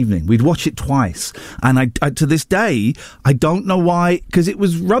again in the evening. We'd watch it twice, and I to this day I don't know why, because it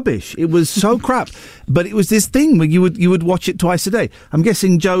was rubbish. It was so crap, but it was this thing where you would watch it twice a day. I'm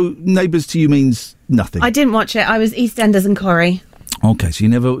guessing, Joe, Neighbours to you means nothing. I didn't watch it. I was EastEnders and Corrie. Okay, so you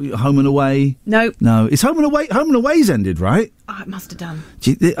never Home and Away? Nope. No, it's Home and Away. Home and Away's ended, right? Oh, it must have done.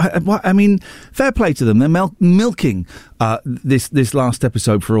 Gee, I mean, fair play to them. They're milking this last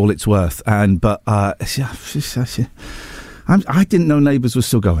episode for all it's worth. But I didn't know Neighbours was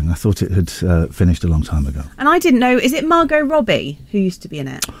still going. I thought it had finished a long time ago. And I didn't know. Is it Margot Robbie who used to be in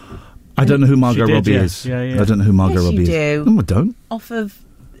it? I don't know who Margot Robbie is. Yeah. I don't know who Margot Robbie is. Do. No, I don't. Off of.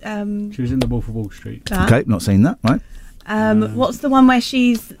 She was in The Wolf of Wall Street. That. Okay, not seen that. Right. What's the one where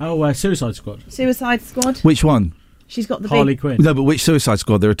she's... Suicide Squad. Suicide Squad? Which one? She's got the Harley Quinn. No, but which Suicide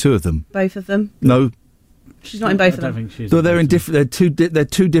Squad? There are two of them. Both of them? No. She's not in both of them. I don't think she's. So they're in different. They're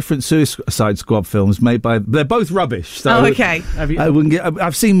two different Suicide Squad films made by. They're both rubbish. So okay.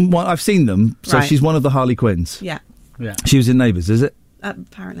 I've seen one. I've seen them. So right. She's one of the Harley Quinns. Yeah. She was in Neighbours, is it?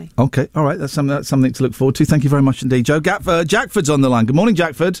 Apparently. Okay. All right. That's something to look forward to. Thank you very much indeed, Joe. Jackford's on the line. Good morning,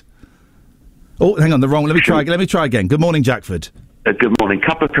 Jackford. Oh, hang on. Let me try again. Good morning, Jackford. Good morning.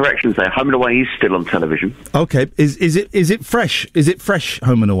 Couple of corrections there. Home and Away is still on television. Okay. Is it fresh? Is it fresh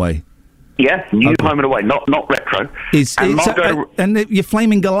Home and Away? Yeah, new Home and Away, not retro. And your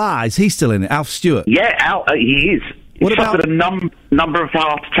flaming galah, is he still in it? Alf Stewart? Yeah, he is. He's suffered a number of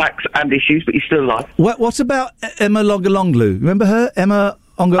heart attacks and issues, but he's still alive. What about Emma Logalonglu? Remember her? Emma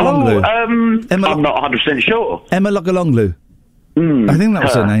Ongalonglu? I'm not 100% sure. Emma Logalonglu. I think that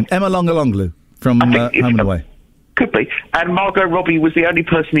was her name. Emma Logalonglu from Home and Away. Could be. And Margot Robbie was the only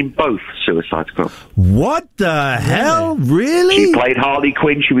person in both Suicide Squad. What the hell? Really? She played Harley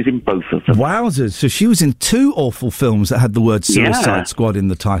Quinn. She was in both of them. Wowzers. So she was in two awful films that had the word Suicide Squad in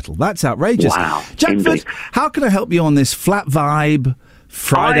the title. That's outrageous. Wow. Jackford, how can I help you on this flat vibe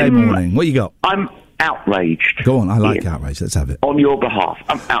Friday morning? What you got? I'm outraged. Go on. I like outrage. Let's have it. On your behalf.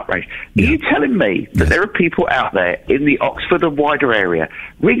 I'm outraged. Are you telling me that there are people out there in the Oxford and wider area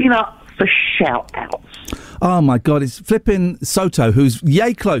ringing up for shout-outs. Oh, my God, it's flipping Soto, who's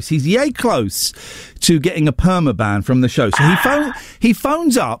yay close. He's yay close to getting a perma-ban from the show. So he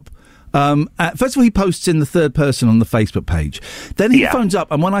phones up. First of all, he posts in the third person on the Facebook page. Then he phones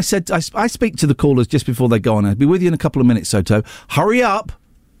up, and when I said, I speak to the callers just before they go on. I'll be with you in a couple of minutes, Soto. Hurry up.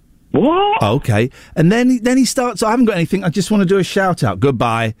 What? Okay. And then he starts, I haven't got anything. I just want to do a shout-out.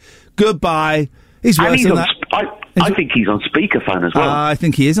 Goodbye. He's worse than that. I think he's on speakerphone as well. I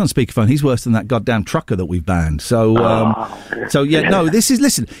think he is on speakerphone. He's worse than that goddamn trucker that we've banned. So,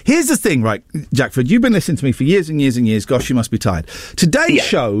 listen, here's the thing, right, Jackford, you've been listening to me for years and years and years. Gosh, you must be tired. Today's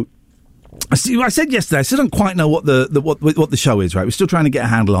show, I said yesterday, I still don't quite know what the show is, right? We're still trying to get a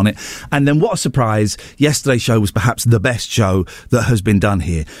handle on it. And then what a surprise, yesterday's show was perhaps the best show that has been done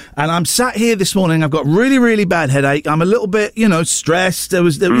here. And I'm sat here this morning, I've got really, really bad headache. I'm a little bit, stressed. There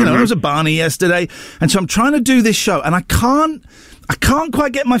was a Barney yesterday. And so I'm trying to do this show, and I can't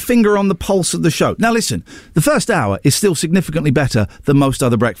quite get my finger on the pulse of the show. Now, listen, the first hour is still significantly better than most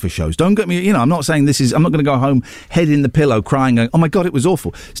other breakfast shows. Don't get me, I'm not saying I'm not going to go home, head in the pillow, crying, going, oh my God, it was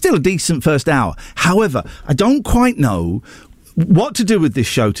awful. Still a decent first hour. However, I don't quite know what to do with this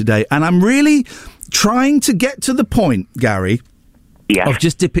show today, and I'm really trying to get to the point, Gary, of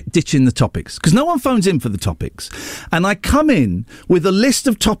just ditching the topics, because no one phones in for the topics, and I come in with a list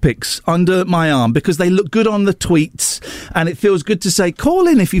of topics under my arm because they look good on the tweets, and it feels good to say, call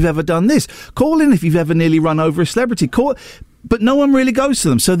in if you've ever done this, call in if you've ever nearly run over a celebrity, but no one really goes to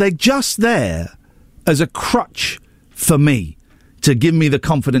them, so they're just there as a crutch for me to give me the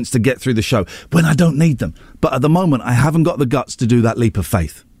confidence to get through the show when I don't need them. But at the moment, I haven't got the guts to do that leap of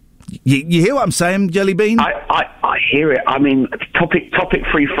faith. You hear what I'm saying, Jelly Bean? I hear it. I mean, topic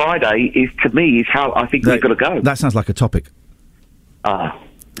free Friday is, to me, is how I think we've got to go. That sounds like a topic.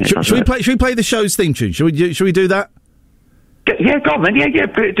 Should we play the show's theme tune? Should we do that? Yeah, go on then. Yeah,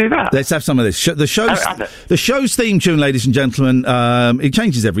 do that. Let's have some of this. The show's theme tune, ladies and gentlemen. It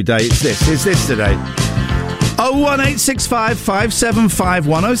changes every day. It's this today. 01865 575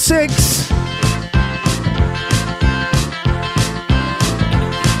 106.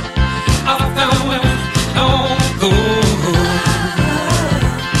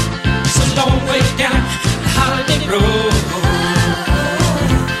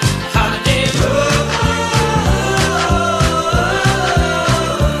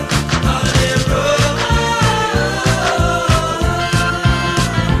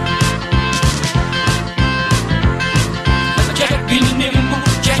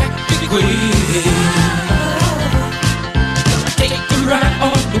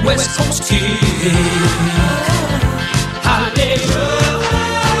 West Coast Kid, Holiday Road,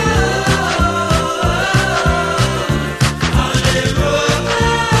 Holiday Road,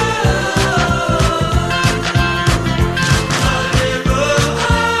 Holiday Road,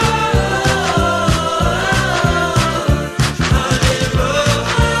 Holiday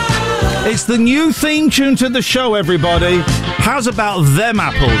Road. It's the new theme tune to the show, everybody. How's about them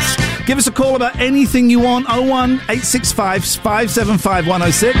apples? Give us a call about anything you want. 01865 575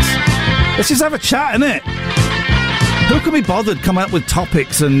 106. Let's just have a chat, innit? Who can be bothered coming up with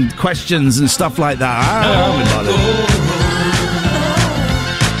topics and questions and stuff like that? I can't be bothered.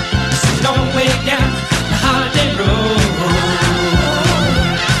 Long way down the Holiday Road,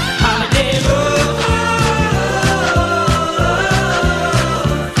 Holiday Road,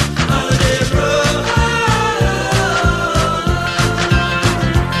 Holiday Road,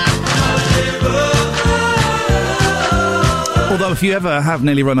 Holiday Road. Although, if you ever have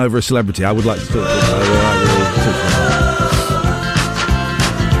nearly run over a celebrity, I would like to talk to you.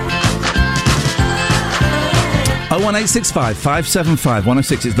 01865 575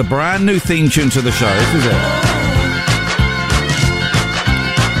 106. It's the brand new theme tune to the show. This is it.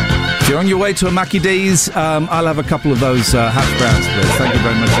 If you're on your way to a Mackie D's, I'll have a couple of those hash browns, please. Thank you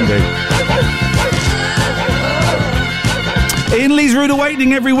very much indeed. Ian Lee's Rude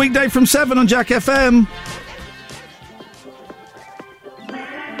Awakening every weekday from 7 on Jack FM.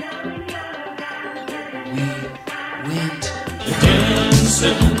 We went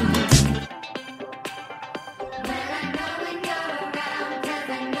dancing.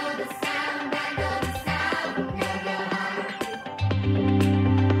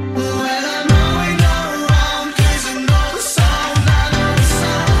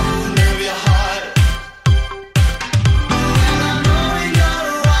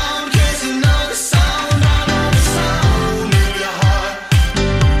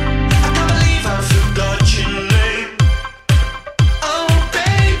 Oh,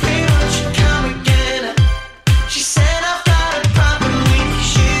 baby.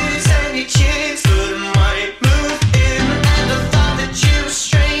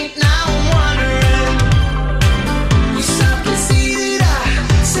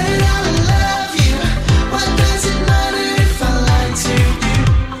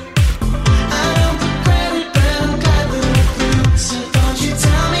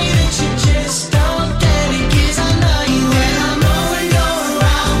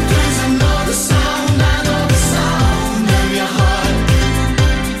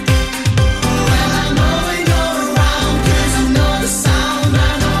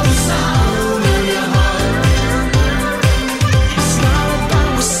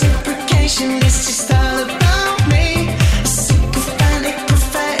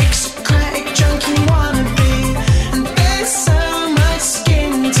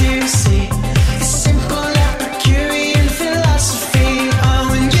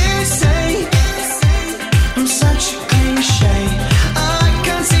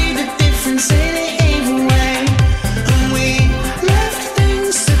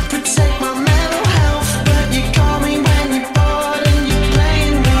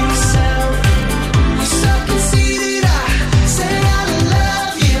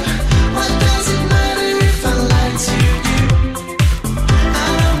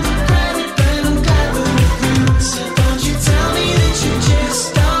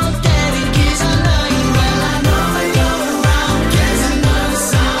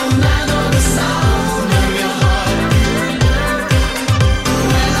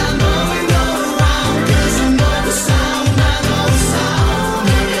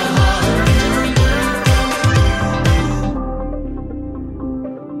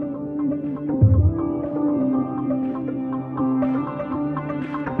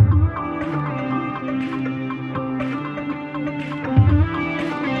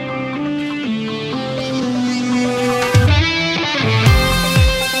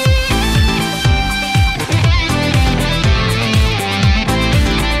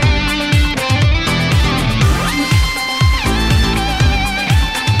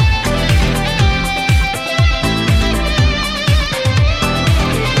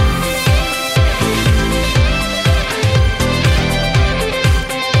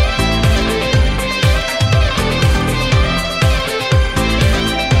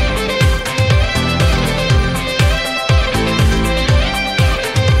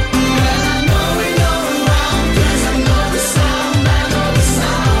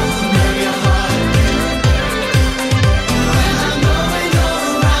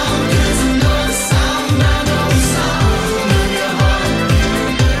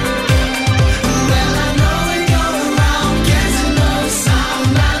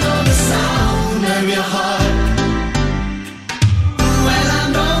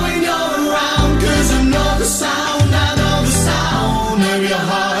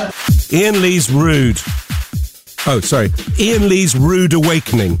 Ian Lee's Rude. Oh, sorry. Ian Lee's Rude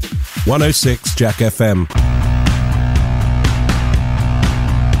Awakening. 106 Jack FM.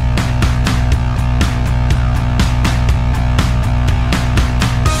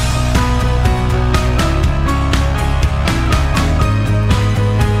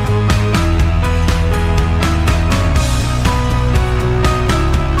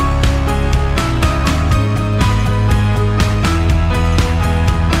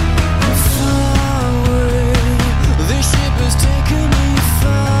 This ship has taken me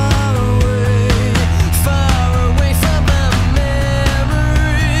far away from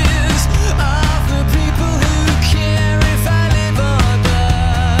memories of the people who care if I live or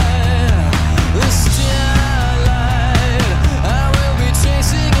die. The starlight, I will be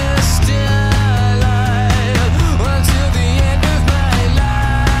chasing a starlight until the end of my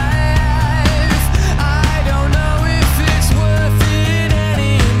life. I don't know if it's worth it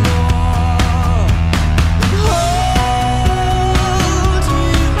anymore. Hold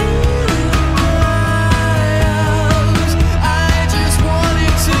you in my arms. I just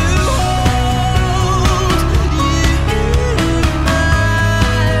wanted to hold you in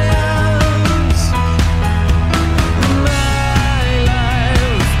my arms. My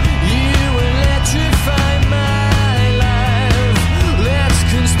life, you electrify my life. Let's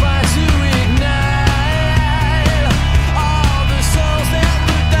conspire to ignite all the souls that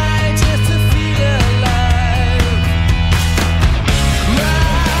would die just to feel alive.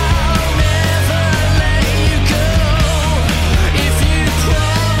 I'll never let you go if you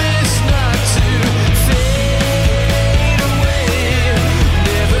promise not to fade away,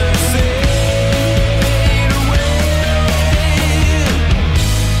 never fade away.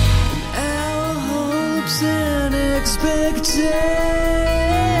 Our hopes and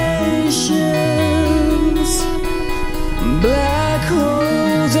expectations, black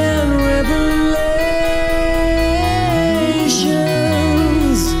holes and revelations,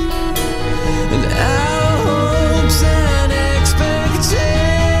 and our hopes and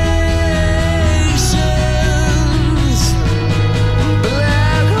expectations,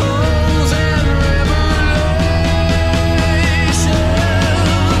 black holes and revelations. Hold you in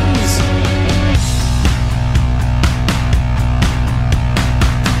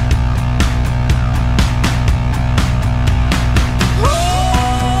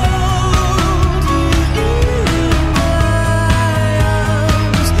my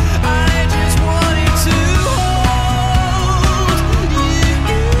arms. I just wanted to hold you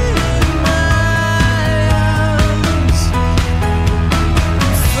in my arms.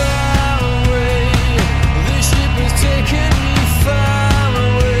 Far away, this ship has taken me far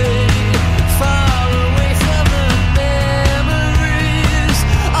away from the memories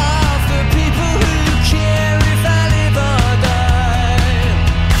of the people who care if I live or die.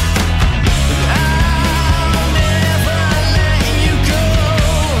 I'll never let you go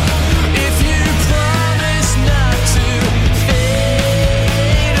if you promise not to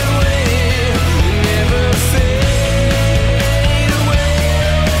fade away, never fade away.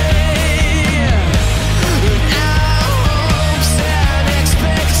 Our hopes and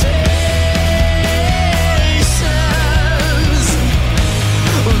expectations,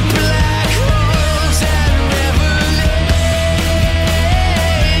 black holes and revelations.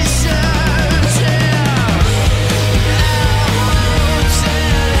 Our hopes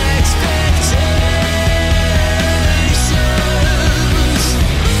and expectations,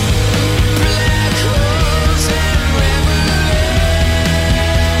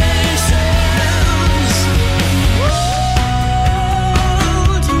 black holes and revelations.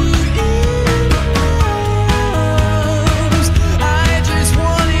 Hold you in my arms. I just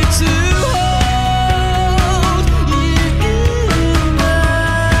wanted to hold you in my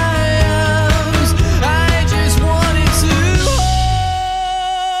arms. I just wanted to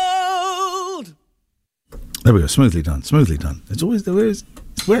hold. There we go. Smoothly done. Smoothly done. It's always there is.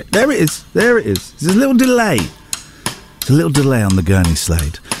 There it is. There it is. There's a little delay. There's a little delay on the Gurney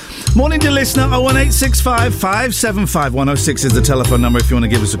Slade. Morning, dear listener. 01865 575 106 is the telephone number if you want to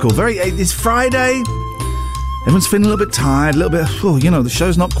give us a call. It's Friday. Everyone's feeling a little bit tired. A little bit. Oh, the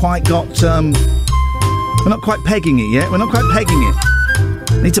show's not quite got. We're not quite pegging it yet. We're not quite pegging it.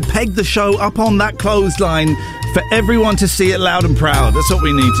 Need to peg the show up on that clothesline for everyone to see it loud and proud. That's what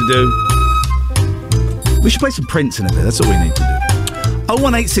we need to do. We should play some Prince in a bit. That's what we need to do.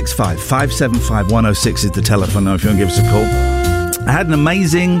 01865 575 106 is the telephone number if you want to give us a call. I had an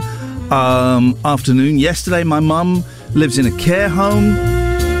amazing afternoon yesterday. My mum lives in a care home,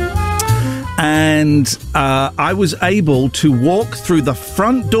 And I was able to walk through the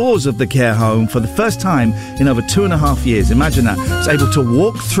front doors of the care home for the first time in over 2.5 years. Imagine that. I was able to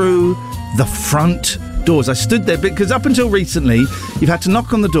walk through the front doors. I stood there because up until recently, you've had to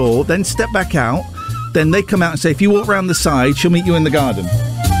knock on the door, then step back out, then they come out and say, if you walk round the side, she'll meet you in the garden.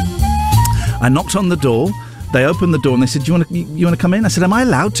 I knocked on the door, they opened the door and they said, you want to come in? I said, am I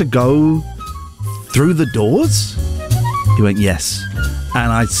allowed to go through the doors? He went, yes. And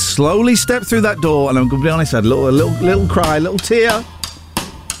I slowly stepped through that door, and I'm going to be honest, I had a little cry, a little tear.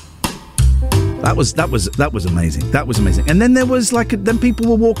 That was amazing. That was amazing. And then there was then people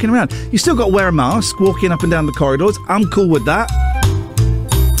were walking around. You still got to wear a mask, walking up and down the corridors. I'm cool with that.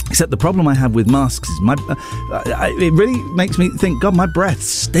 Except the problem I have with masks is it really makes me think, God, my breath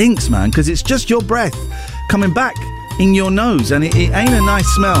stinks, man, because it's just your breath coming back in your nose, and it ain't a nice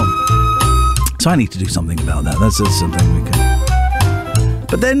smell. So I need to do something about that. That's something we can.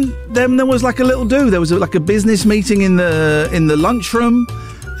 But then there was like a little do. There was like a business meeting in the lunchroom,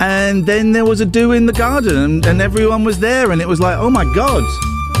 and then there was a do in the garden, and everyone was there, and it was like, oh my God.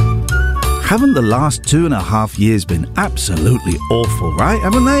 Haven't the last 2.5 years been absolutely awful, right?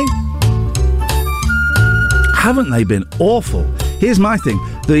 Haven't they? Haven't they been awful? Here's my thing.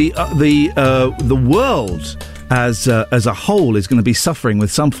 The world as a whole is going to be suffering with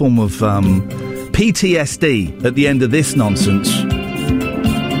some form of PTSD at the end of this nonsense.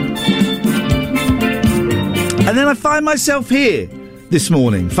 And then I find myself here this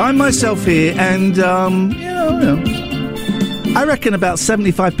morning. And, I reckon about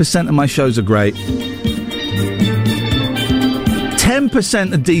 75% of my shows are great.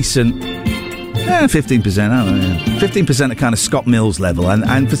 10% are decent. 15%, I don't know. 15% are kind of Scott Mills level.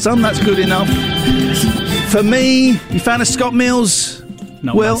 And for some, that's good enough. For me, you fan of Scott Mills?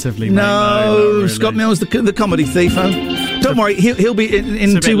 Not massively, mate. No, really. Scott Mills, the comedy thief, huh? Don't worry, he'll be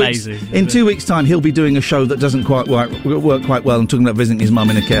in 2 weeks. In 2 weeks' time, he'll be doing a show that doesn't quite work quite well and talking about visiting his mum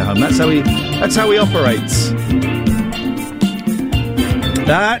in a care home. That's how he operates.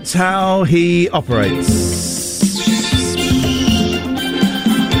 That's how he operates.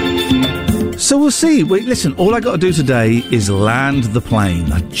 So we'll see. Listen, all I got to do today is land the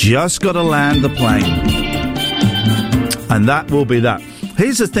plane. I just got to land the plane, and that will be that.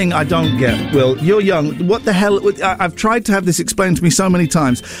 Here's the thing I don't get, Will. You're young. What the hell? I've tried to have this explained to me so many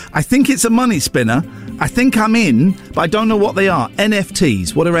times. I think it's a money spinner. I think I'm in, but I don't know what they are.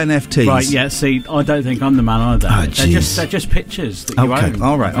 NFTs. What are NFTs? Right, yeah, see, I don't think I'm the man either. Oh, they're just pictures that you own.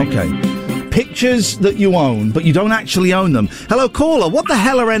 All right, okay. Pictures that you own, but you don't actually own them. Hello, caller. What the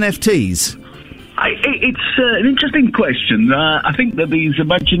hell are NFTs? It's an interesting question. I think they're these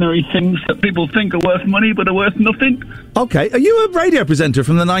imaginary things that people think are worth money but are worth nothing. Okay. Are you a radio presenter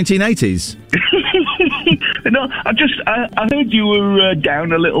from the 1980s? No, I heard you were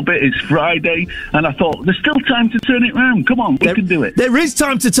down a little bit. It's Friday, and I thought, there's still time to turn it around. Come on, we can do it. There is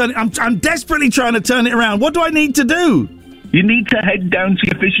time to turn it. I'm desperately trying to turn it around. What do I need to do? You need to head down to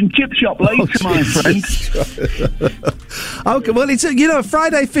your fish and chip shop later, my friend. Okay, well, it's a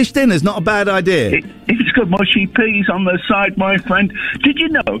Friday fish dinner's not a bad idea. It's got mushy peas on the side, my friend. Did you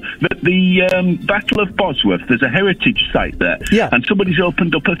know that the Battle of Bosworth, there's a heritage site there? Yeah. And somebody's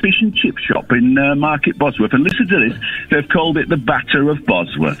opened up a fish and chip shop in Market Bosworth. And listen to this, they've called it the Batter of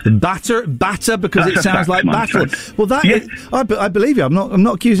Bosworth. Batter, because That's it sounds like battle. Friend. Well, I believe you. I'm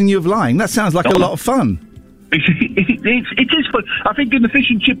not accusing you of lying. That sounds like a lot of fun. It is fun. I think in the fish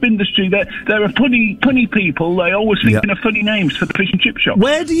and chip industry, there are punny people. They always think of funny names for the fish and chip shop.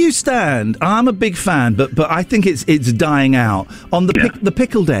 Where do you stand? I'm a big fan, but I think it's dying out on the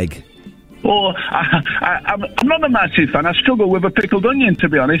pickled egg. Or I'm not a massive fan. I struggle with a pickled onion, to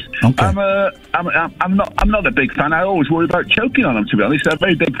be honest. Okay. I'm not a big fan. I always worry about choking on them, to be honest. They're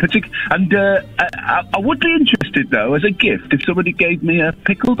very big, and I would be interested though, as a gift, if somebody gave me a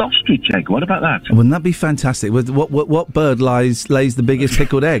pickled ostrich egg. What about that? Wouldn't that be fantastic? What bird lays the biggest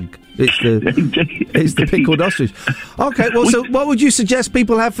pickled egg? It's the pickled ostrich. Okay. Well, so what would you suggest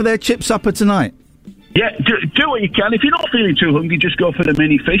people have for their chip supper tonight? Yeah, do what you can. If you're not feeling too hungry, just go for the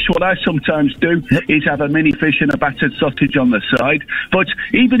mini fish. What I sometimes do is have a mini fish and a battered sausage on the side. But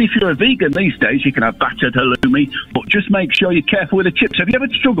even if you're a vegan these days, you can have battered halloumi, but just make sure you're careful with the chips. Have you ever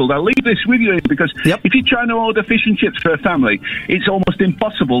struggled? I'll leave this with you, because if you're trying to order fish and chips for a family, it's almost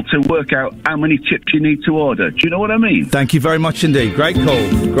impossible to work out how many chips you need to order. Do you know what I mean? Thank you very much indeed. Great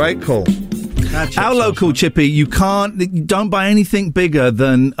call. Our local chippy, you don't buy anything bigger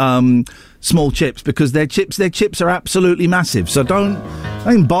than small chips, because their chips are absolutely massive. So don't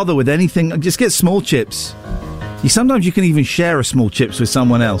even bother with anything. Just get small chips. Sometimes you can even share a small chips with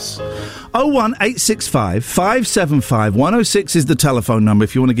someone else. 01865 575 106 is the telephone number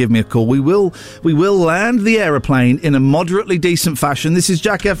if you want to give me a call. We will land the aeroplane in a moderately decent fashion. This is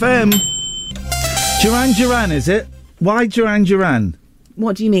Jack FM. Duran Duran, is it? Why Duran Duran?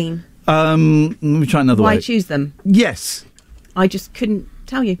 What do you mean? Let me try another way. Why choose them? Yes. I just couldn't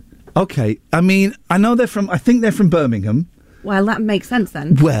tell you. Okay. I mean, I think they're from Birmingham. Well, that makes sense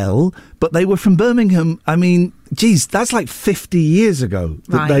then. Well, but they were from Birmingham. I mean, geez, that's like 50 years ago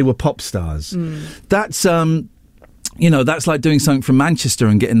that they were pop stars. That's, that's like doing something from Manchester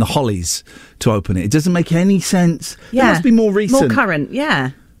and getting the Hollies to open it. It doesn't make any sense. Yeah. It must be more recent. More current,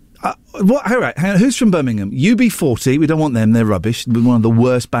 yeah. All right, hang on. Who's from Birmingham? UB40. We don't want them. They're rubbish. They're one of the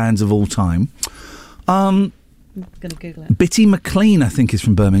worst bands of all time. I'm going to Google it. Bitty McLean, I think, is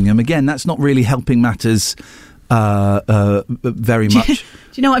from Birmingham. Again, that's not really helping matters very much. Do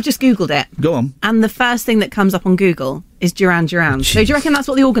you know what? I've just Googled it. Go on. And the first thing that comes up on Google is Duran Duran. So do you reckon that's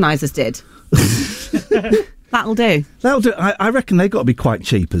what the organisers did? That'll do. That'll do. I reckon they've got to be quite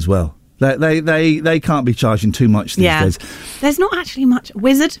cheap as well. They can't be charging too much these days. There's not actually much.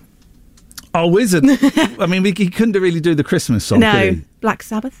 Wizard? Oh, Wizard. I mean, he couldn't really do the Christmas song, No. could he? Black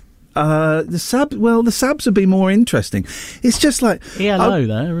Sabbath? The Sabs would be more interesting. It's just like... ELO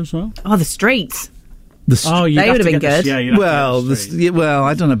there as well. Oh, the Streets. They would have been good. Well,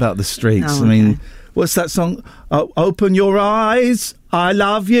 I don't know about the Streets. Oh, I mean, okay. what's that song? Oh, open your eyes, I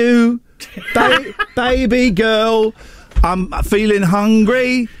love you, baby girl. I'm feeling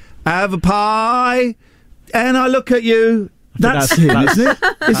hungry. Have a pie, and I look at you. That's him, isn't it?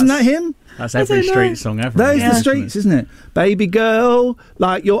 Isn't that him? That's every street song ever. That is the Streets, isn't it? Baby girl,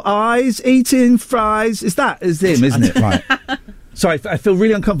 like your eyes, eating fries. Is him, isn't it? Right. Sorry, I feel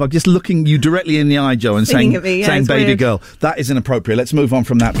really uncomfortable just looking you directly in the eye, Joe, and saying baby weird. girl. That is inappropriate. Let's move on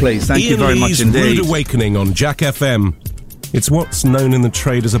from that, please. Thank you very much Ian Lee's indeed. Rude Awakening on Jack FM. It's what's known in the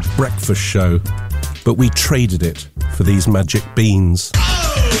trade as a breakfast show, but we traded it for these magic beans.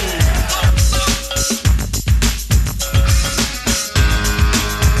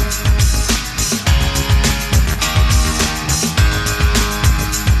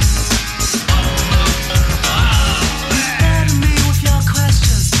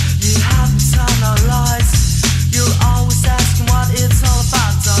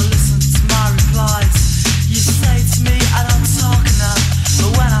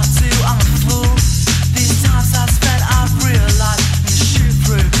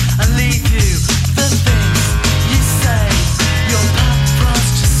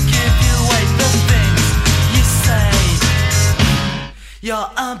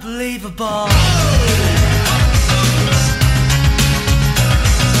 You're unbelievable.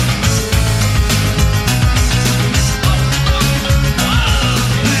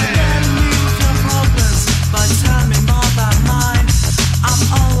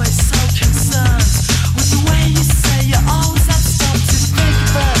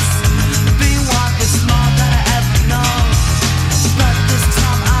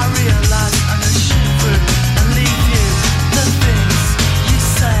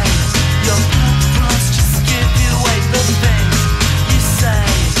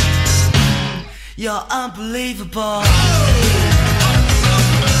 You're unbelievable.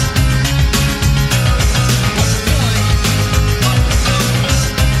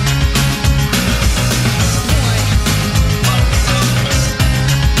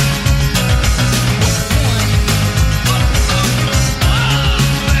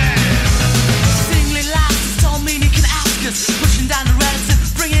 Singly laughs, don't mean you can ask us. Pushing down the relative,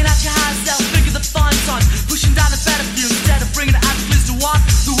 bringing out your high self, figure the fine signs. Pushing down the better view instead of bringing it out to walk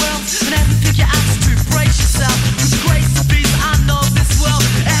the world and everything you ask to brace yourself. With grace and peace, I know this world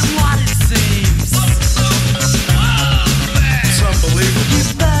and what it seems. It's unbelievable. You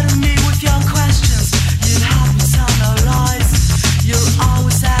burden me with your questions. You have me tell no lies. You're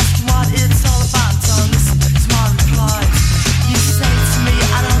always asking what it's all about. Don't listen to my replies. You say to me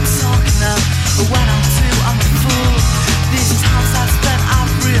I don't talk enough, but when I do, I'm a fool. These times I've spent,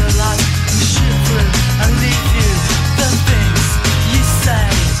 I've realized I'm shivering and leave you. The things you say,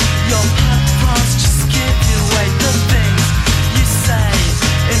 your purpose just give you away. The things you say,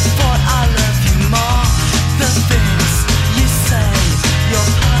 in thought I love you more. The things you say, your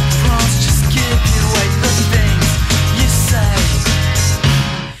purpose just give you away. The things you say,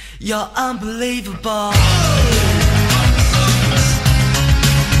 you're unbelievable.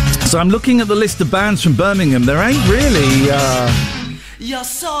 So I'm looking at the list of bands from Birmingham. There ain't really You're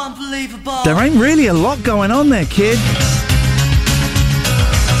so unbelievable. there ain't really a lot going on there, kid.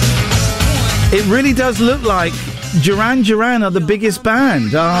 It really does look like Duran Duran are the biggest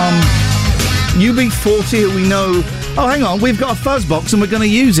band. UB40, who we know Oh, hang on, we've got a fuzz box and we're going to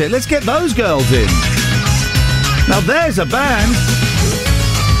use it. Let's get those girls in. Now, there's a band.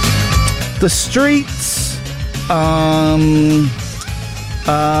 The Streets.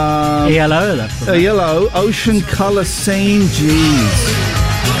 ELO. ELO. Ocean Colour Scene. Jeez.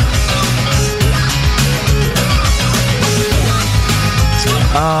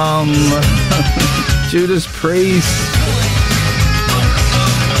 Judas Priest.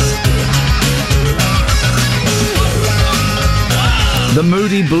 The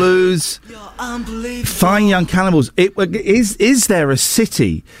Moody Blues. Fine Young Cannibals. Is there a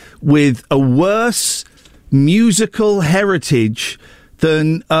city with a worse musical heritage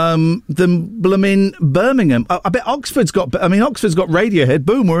than blooming Birmingham? I bet Oxford's got Radiohead.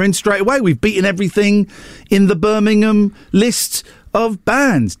 Boom, we're in straight away. We've beaten everything in the Birmingham list of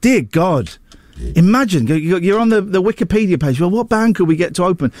bands. Dear God. Imagine, you're on the Wikipedia page. Well, what band could we get to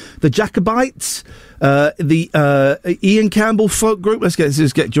open? The Jacobites? The Ian Campbell folk group? Let's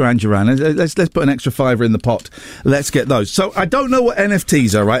just get Duran Duran. Let's put an extra $5 in the pot. Let's get those. So I don't know what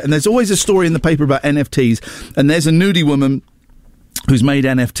NFTs are, right? And there's always a story in the paper about NFTs. And there's a nudie woman who's made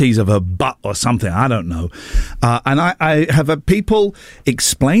NFTs of her butt or something. I don't know. And I have had people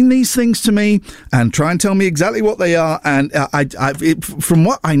explain these things to me and try and tell me exactly what they are. And from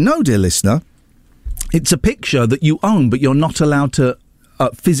what I know, dear listener, it's a picture that you own, but you're not allowed to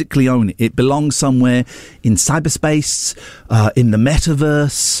physically own it. It belongs somewhere in cyberspace, in the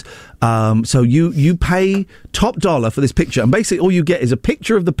metaverse. So you pay top dollar for this picture, and basically all you get is a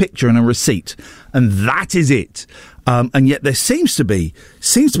picture of the picture and a receipt, and that is it. And yet there seems to be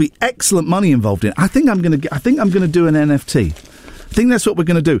excellent money involved in it. I think I'm going to do an NFT. I think that's what we're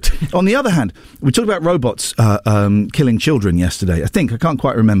going to do. On the other hand, we talked about robots killing children yesterday. I can't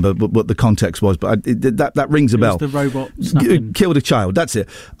quite remember what the context was, but that rings a bell. The robot killed a child. That's it.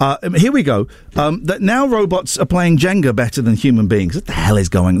 Here we go. That now robots are playing Jenga better than human beings. What the hell is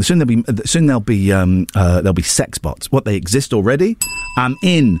going on? Soon there'll be sex bots. What, they exist already? I'm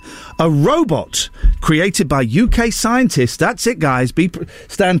in. A robot created by UK scientists. That's it, guys.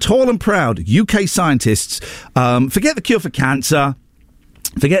 Stand tall and proud. UK scientists. Forget the cure for cancer.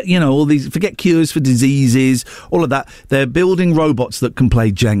 Forget cures for diseases, all of that. They're building robots that can play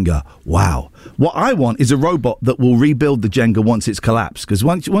Jenga. Wow. What I want is a robot that will rebuild the Jenga once it's collapsed. Because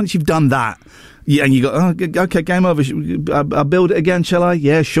once you've done that, and you go, okay, game over. I'll build it again, shall I?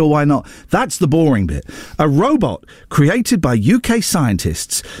 Yeah, sure, why not? That's the boring bit. A robot created by UK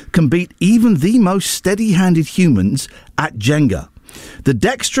scientists can beat even the most steady-handed humans at Jenga. The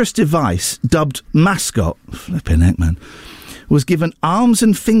dexterous device, dubbed Mascot, flipping heck, man, was given arms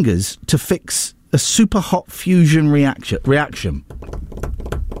and fingers to fix a super hot fusion reaction.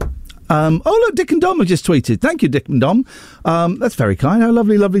 Look, Dick and Dom have just tweeted. Thank you, Dick and Dom. That's very kind. How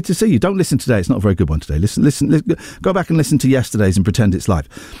lovely to see you. Don't listen today. It's not a very good one today. Listen. Go back and listen to yesterday's and pretend it's live.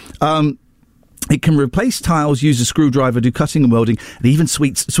 It can replace tiles, use a screwdriver, do cutting and welding, and even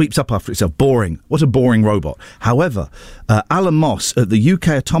sweeps up after itself. Boring. What a boring robot. However, Alan Moss at the UK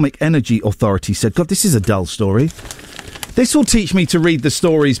Atomic Energy Authority said, God, this is a dull story. This will teach me to read the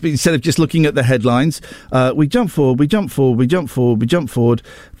stories instead of just looking at the headlines. We jump forward.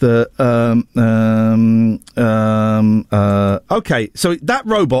 Okay, so that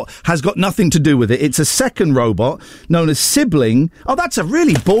robot has got nothing to do with it. It's a second robot known as Sibling. Oh, that's a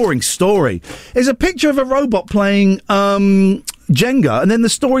really boring story. There's a picture of a robot playing Jenga, and then the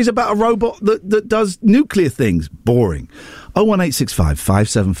story's about a robot that does nuclear things. Boring. 01865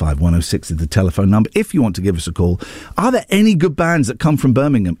 575 106 is the telephone number if you want to give us a call. Are there any good bands that come from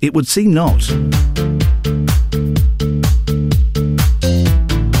Birmingham? It would seem not.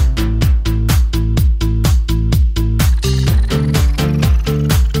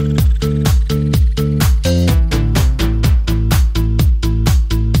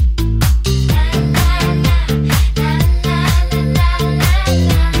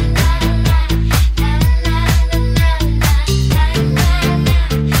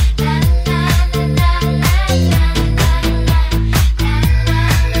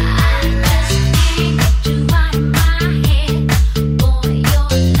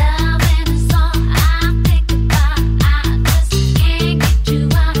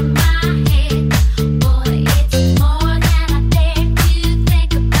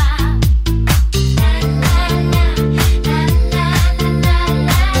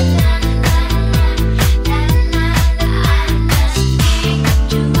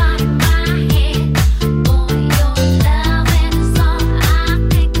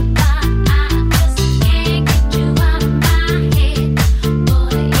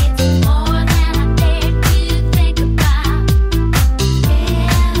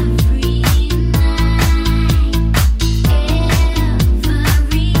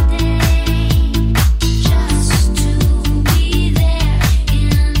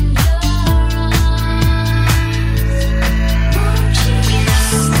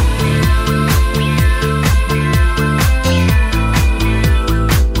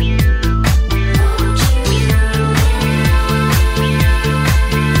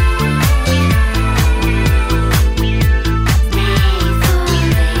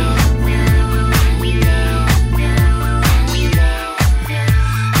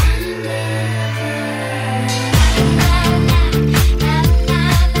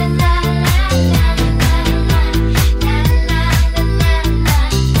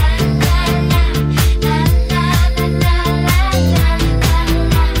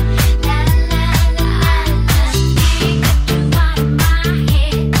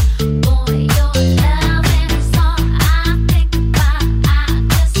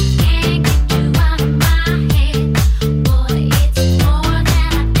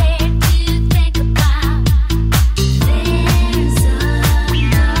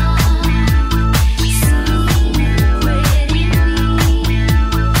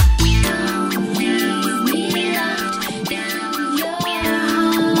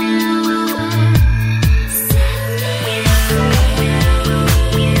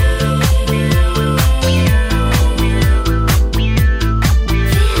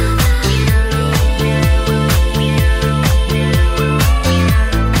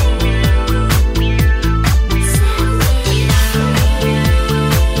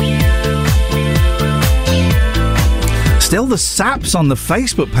 the saps on the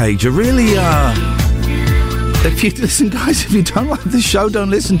Facebook page are really, if you listen, guys, if you don't like the show, don't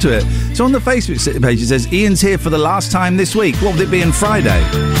listen to it. So on the Facebook page, it says, Ian's here for the last time this week. What would it be on Friday?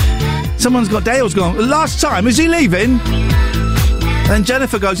 Someone's got, Dale's gone, last time, is he leaving? And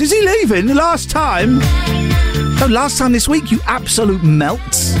Jennifer goes, is he leaving? Last time? No, last time this week, you absolute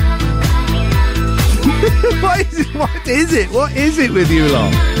melts. What is it with you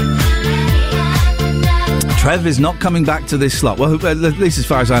lot? Trev is not coming back to this slot. Well, at least as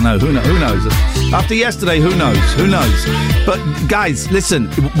far as I know. Who knows? After yesterday, who knows? But, guys, listen,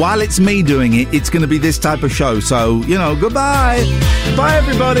 while it's me doing it, it's going to be this type of show. So, goodbye. Bye,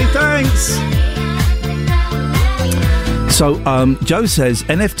 everybody. Thanks. So, Joe says,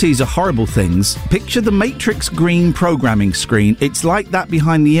 NFTs are horrible things. Picture the Matrix green programming screen. It's like that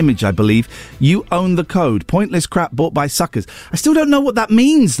behind the image, I believe. You own the code. Pointless crap bought by suckers. I still don't know what that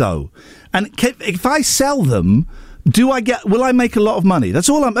means, though. And if I sell them, will I make a lot of money? That's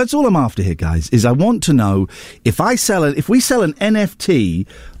all I'm after here, guys, is I want to know if we sell an NFT,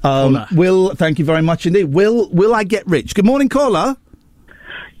 thank you very much indeed. Will I get rich? Good morning, caller.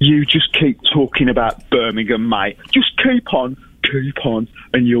 You just keep talking about Birmingham, mate. Just keep on,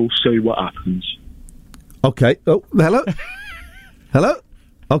 and you'll see what happens. Okay. Oh, hello? Hello?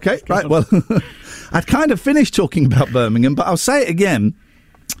 Okay, right, well, I'd kind of finished talking about Birmingham, but I'll say it again.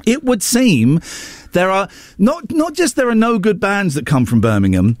 It would seem there are, not just there are no good bands that come from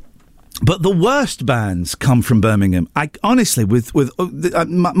Birmingham, but the worst bands come from Birmingham. I honestly,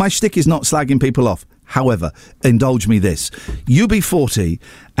 my shtick is not slagging people off. However, indulge me this. UB40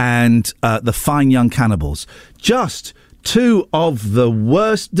 and the Fine Young Cannibals. Just two of the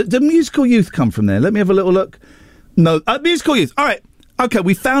worst. Did Musical Youth come from there? Let me have a little look. No, Musical Youth. All right. Okay,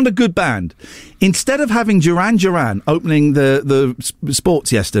 we found a good band. Instead of having Duran Duran opening the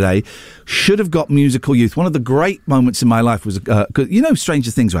sports yesterday, should have got Musical Youth. One of the great moments in my life was,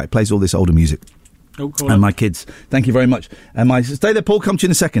 Stranger Things, right? It plays all this older music. Oh, cool. And my kids, thank you very much. And stay there, Paul, come to you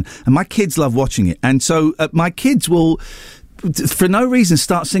in a second. And my kids love watching it. And so my kids will, for no reason,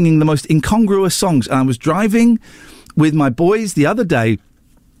 start singing the most incongruous songs. And I was driving with my boys the other day,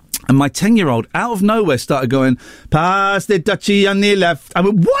 and my 10-year-old, out of nowhere, started going, "Pass the duchy on the left." I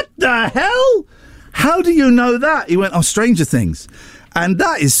went, "What the hell? How do you know that?" He went, "Oh, Stranger Things." And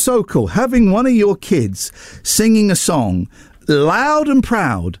that is so cool. Having one of your kids singing a song loud and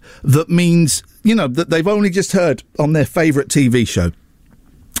proud that means, that they've only just heard on their favourite TV show.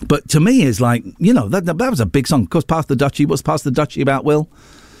 But to me, is like, that was a big song. Of course, Pass the Duchy. What's Pass the Duchy about, Will?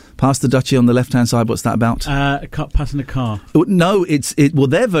 Pass the Duchy on the left-hand side. What's that about? Passing a car. No,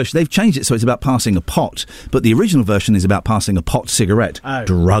 their version, they've changed it so it's about passing a pot, but the original version is about passing a pot cigarette. Oh.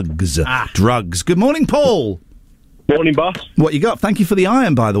 Drugs. Good morning, Paul. Morning, boss. What you got? Thank you for the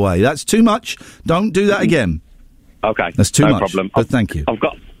iron, by the way. That's too much. Don't do that again. Okay. That's too much. No problem. But thank you. No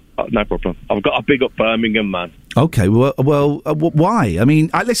problem. I've got a big up Birmingham, man. Okay, well, why? I mean,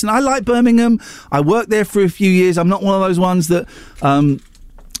 I like Birmingham. I worked there for a few years. I'm not one of those ones that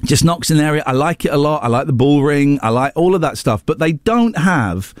just knocks an area. I like it a lot. I like the Bull Ring. I like all of that stuff. But they don't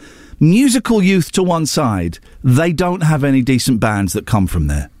have Musical Youth to one side. They don't have any decent bands that come from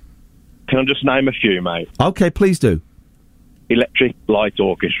there. Can I just name a few, mate? Okay, please do. Electric Light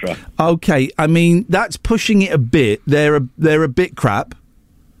Orchestra. Okay, I mean, that's pushing it a bit. They're a bit crap.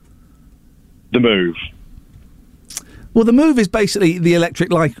 The Move. Well, The Move is basically the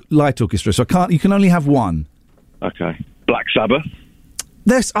Electric Light Orchestra, so you can only have one. Okay. Black Sabbath.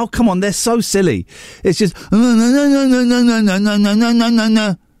 Oh, come on, they're so silly. It's just that's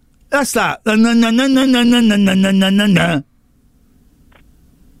that.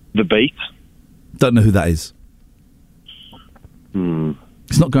 The Beat. Don't know who that is.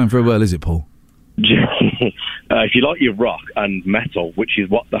 It's not going very well, is it, Paul? If you like your rock and metal, which is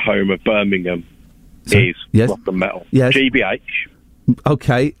what the home of Birmingham is, yes? Rock and metal. Yes. GBH.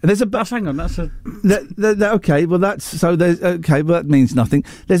 Okay, there's a. Hang on, that's a. Okay, well that's so. There's okay, well that means nothing.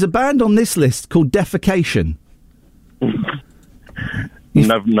 There's a band on this list called Defecation.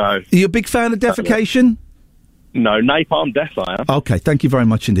 No. Are you a big fan of Defecation? No, Napalm Death I am. Okay, thank you very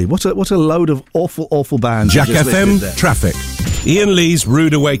much indeed. What a load of awful bands. Jack FM Traffic. Ian Lee's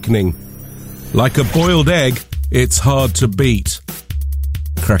Rude Awakening. Like a boiled egg, it's hard to beat.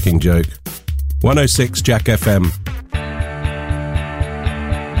 Cracking joke. 106 Jack FM.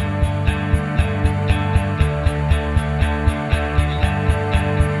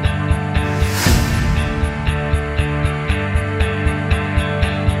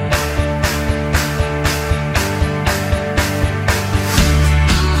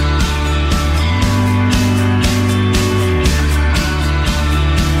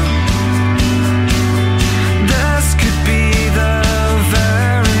 This could be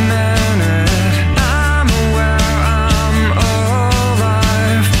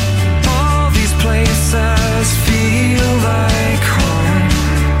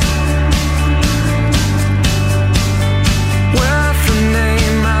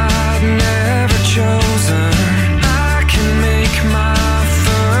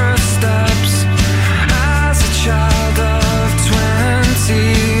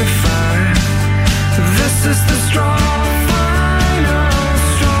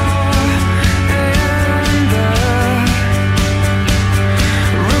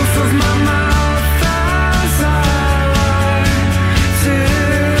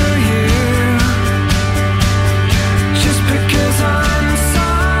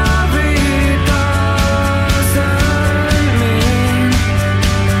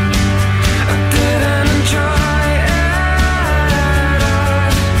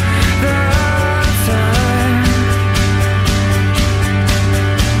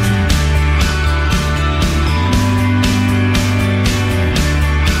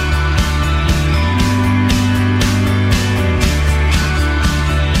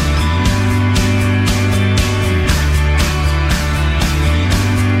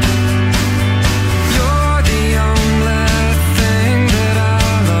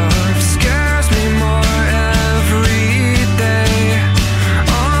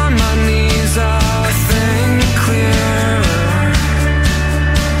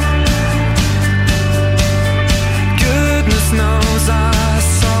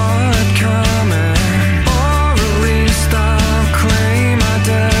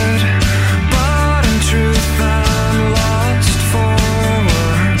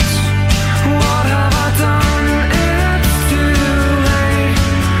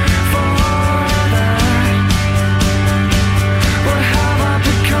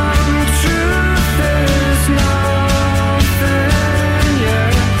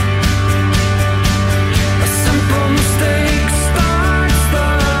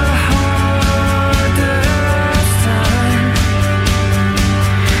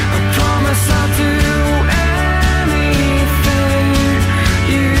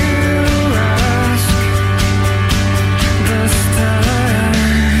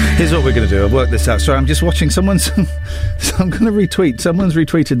Here's what we're going to do. I've worked this out. Sorry, I'm just watching someone's... so I'm going to retweet. Someone's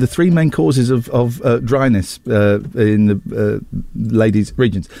retweeted the 3 main causes of dryness in the ladies'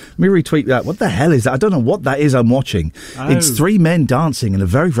 regions. Let me retweet that. What the hell is that? I don't know what that is I'm watching. Oh. It's 3 men dancing in a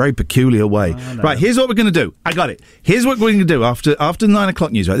very, very peculiar way. Right, here's what we're going to do. I got it. Here's what we're going to do after 9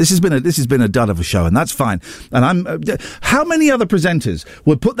 o'clock news. Right, this has been a dud of a show, and that's fine. And I'm... how many other presenters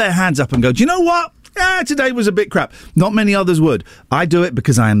would put their hands up and go, do you know what? Today was a bit crap. Not many others would. I do it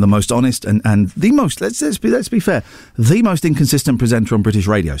because I am the most honest and the most, let's be fair, the most inconsistent presenter on British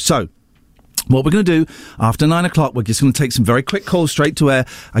radio. So, what we're going to do, after 9 o'clock, we're just going to take some very quick calls straight to air.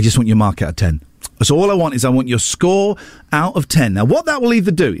 I just want your mark out of 10. So all I want is I want your score out of 10. Now, what that will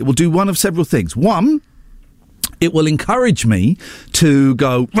either do, it will do one of several things. One, it will encourage me to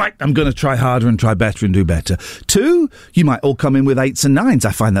go, right, I'm going to try harder and try better and do better. 2, you might all come in with 8s and 9s.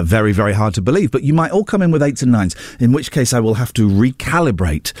 I find that very, very hard to believe, but you might all come in with 8s and 9s, in which case I will have to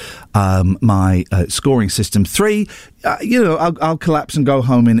recalibrate my scoring system. 3, I'll collapse and go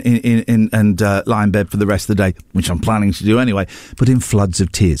home and lie in bed for the rest of the day, which I'm planning to do anyway, but in floods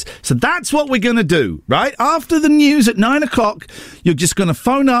of tears. So that's what we're going to do, right? After the news at 9 o'clock, you're just going to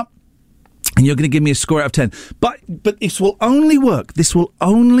phone up, and you're going to give me a score out of 10. But this will only work. This will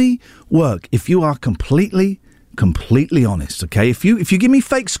only work if you are completely honest, okay? If you give me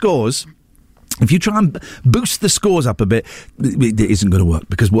fake scores, if you try and boost the scores up a bit, it isn't going to work.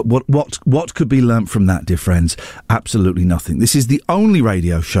 Because what could be learnt from that, dear friends? Absolutely nothing. This is the only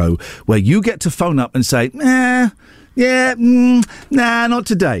radio show where you get to phone up and say, nah, not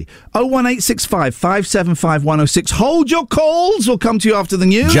today. 01865 575 106. Hold your calls. We'll come to you after the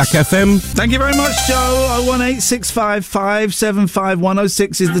news. Jack FM. Thank you very much, Joe. 01865 575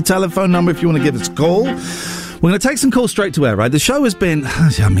 106 is the telephone number if you want to give us a call. We're going to take some calls straight to air, right? The show has been...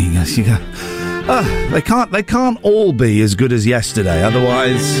 I mean, they can't all be as good as yesterday.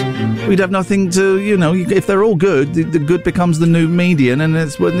 Otherwise, we'd have nothing to, if they're all good, the good becomes the new median, and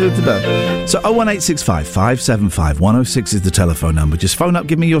it's what it's about. So 01865 575 106 is the telephone number. Just phone up,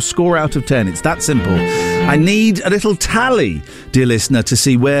 give me your score out of 10. It's that simple. I need a little tally, dear listener, to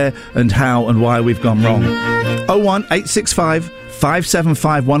see where and how and why we've gone wrong. 01865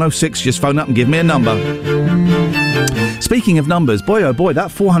 575 106. Just phone up and give me a number. Speaking of numbers, boy oh boy, that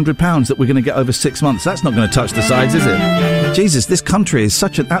 £400 that we're going to get over 6 months, that's not going to touch the sides, is it? Jesus, this country is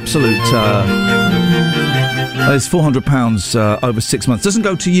such an absolute... It's £400 over 6 months. Doesn't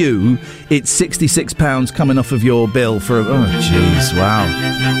go to you, it's £66 coming off of your bill for... Oh, jeez, wow.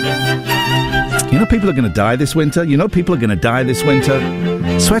 People are going to die this winter? I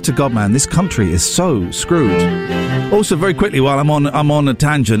swear to God, man, this country is so screwed. Also, very quickly, while I'm on a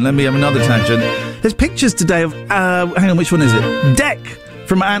tangent, let me have another tangent. There's pictures today of, hang on, which one is it? Dec,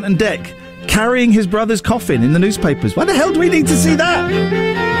 from Ant and Dec, carrying his brother's coffin in the newspapers. Why the hell do we need to see that?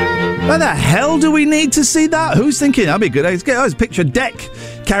 Why the hell do we need to see that? Who's thinking, that'd be good. Let's get a picture of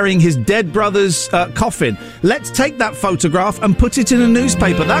Dec carrying his dead brother's coffin. Let's take that photograph and put it in a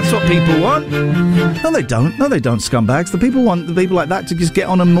newspaper. That's what people want. No, they don't, scumbags. The people want the people like that to just get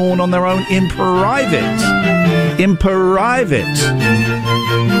on and mourn on their own in private. In private.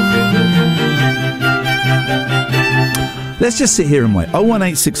 Let's just sit here and wait.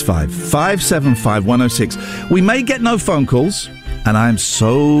 01865 575 106. We may get no phone calls, and I'm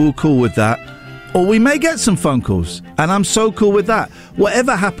so cool with that. Or we may get some phone calls, and I'm so cool with that.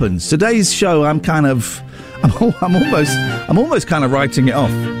 Whatever happens, today's show, I'm almost kind of writing it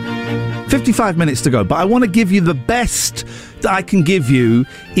off. 55 minutes to go, but I want to give you the best that I can give you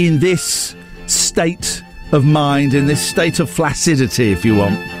in this state of mind, in this state of flaccidity, if you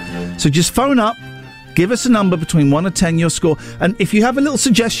want. So just phone up. Give us a number between 1 and 10, your score. And if you have a little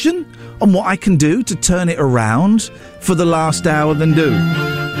suggestion on what I can do to turn it around for the last hour, then do.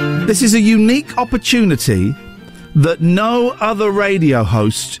 This is a unique opportunity that no other radio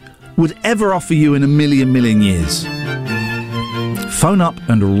host would ever offer you in a million years. Phone up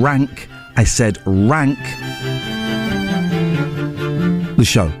and rank, I said rank, the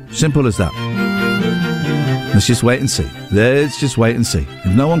show. Simple as that. Let's just wait and see.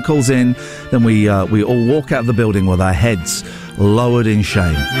 If no one calls in, then we all walk out of the building with our heads lowered in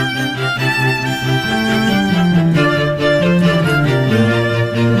shame.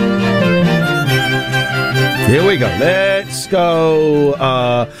 Here we go. Let's go.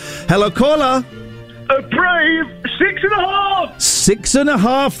 Hello, caller. A brave 6.5.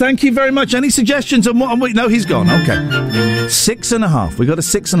 6.5. Thank you very much. Any suggestions on what? No, he's gone. Okay. 6.5. We got a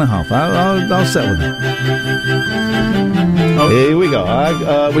 6.5. I'll settle with that. Here we go.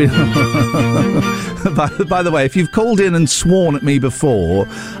 By the way, if you've called in and sworn at me before,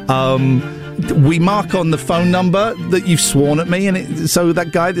 we mark on the phone number that you've sworn at me, and so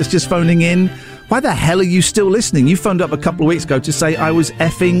that guy that's just phoning in, why the hell are you still listening? You phoned up a couple of weeks ago to say I was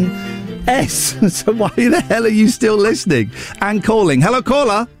effing S. So why the hell are you still listening and calling? Hello,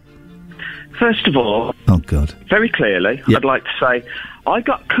 caller. First of all, oh God, very clearly, Yep. I'd like to say I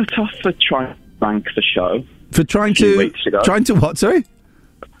got cut off for trying to rank the show For trying a few to weeks ago. trying to what? Sorry.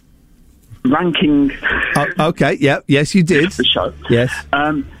 Ranking Oh, okay. Yeah. Yes, you did. the show. Yes.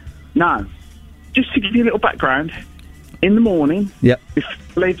 Now, just to give you a little background, in the morning, Yep. before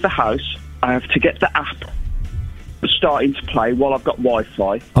I leave the house, I have to get the app starting to play while I've got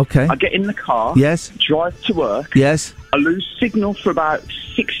Wi-Fi. Okay. I get in the car. Yes. Drive to work. Yes. I lose signal for about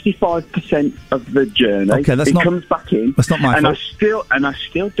 65% of the journey. Okay, that's it not- comes back in. that's not my and fault. I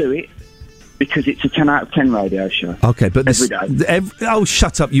still do it because it's a 10 out of 10 radio show. Okay, but every day. Oh,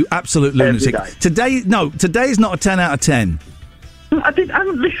 shut up, you absolute lunatic! day. Today is not a 10 out of 10. I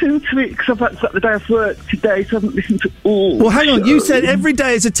haven't listened to it because I've had the day off work today, so I haven't listened to all. Well, hang on. You shows. said every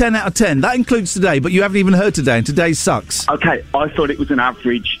day is a 10 out of 10. That includes today, but you haven't even heard today, and today sucks. Okay, I thought it was an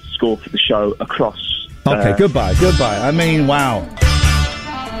average score for the show across. Okay, goodbye. I mean, wow.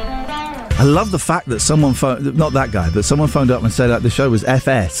 I love the fact that someone phoned, not that guy, but someone phoned up and said that the show was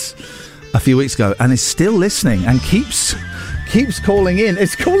FS a few weeks ago, and is still listening and keeps calling in.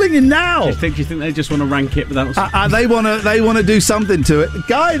 It's calling in now. Do you think they just want to rank it without? They want to do something to it. The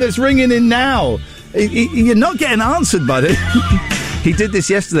guy that's ringing in now, you're not getting answered, buddy. He did this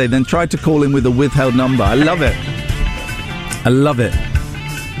yesterday, then tried to call in with a withheld number. I love it.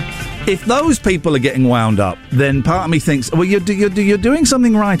 If those people are getting wound up, then part of me thinks, well, you're doing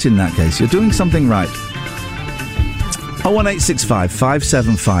something right in that case. You're doing something right. 01865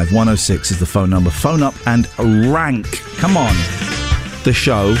 575 106 is the phone number. Phone up and rank. Come on. The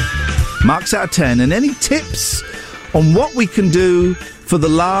show. Marks out of 10. And any tips on what we can do for the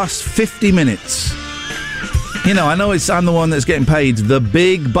last 50 minutes? You know, I know I'm the one that's getting paid the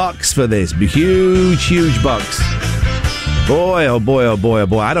big bucks for this. Huge bucks. Boy, oh boy, oh boy, oh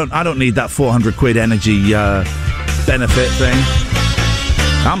boy. I don't need that 400 quid energy benefit thing.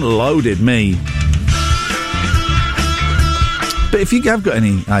 I'm loaded, me. But if you have got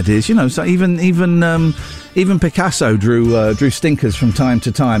any ideas, you know, so even Picasso drew stinkers from time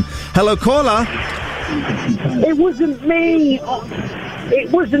to time. Hello, caller. It wasn't me.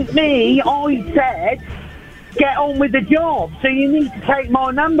 I said, get on with the job. So you need to take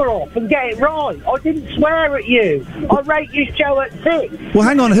my number off and get it right. I didn't swear at you. I rate your show at 6. Well,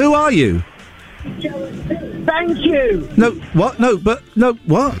 hang on. Who are you? Thank you. No, what? No,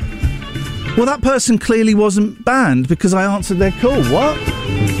 what? Well, that person clearly wasn't banned because I answered their call. What?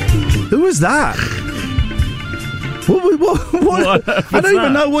 Who was that? What? I don't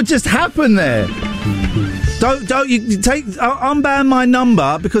even know what just happened there. Don't you take unban my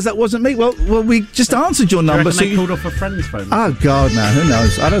number because that wasn't me. Well, we just answered your number. So you called off a friend's phone. Oh God, no, who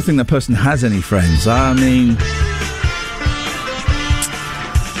knows? I don't think that person has any friends. I mean,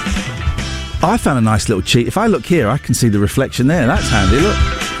 I found a nice little cheat. If I look here, I can see the reflection there. That's handy. Look,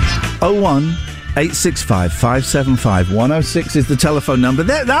 01865 575 106 is the telephone number.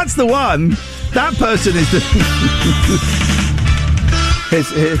 That's the one. That person is the.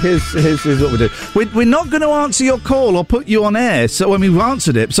 Here's what we do. We're not going to answer your call or put you on air. So we've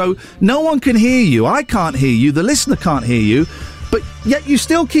answered it. So no one can hear you. I can't hear you. The listener can't hear you. But yet you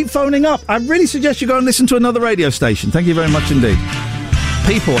still keep phoning up. I really suggest you go and listen to another radio station. Thank you very much indeed.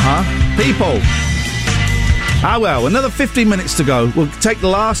 People, huh? People. Ah, well, another 15 minutes to go. We'll take the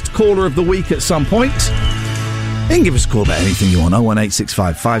last caller of the week at some point. You can give us a call about anything you want.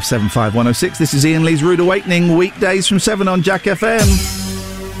 01865 575 106. This is Ian Lee's Rude Awakening, weekdays from 7 on Jack FM.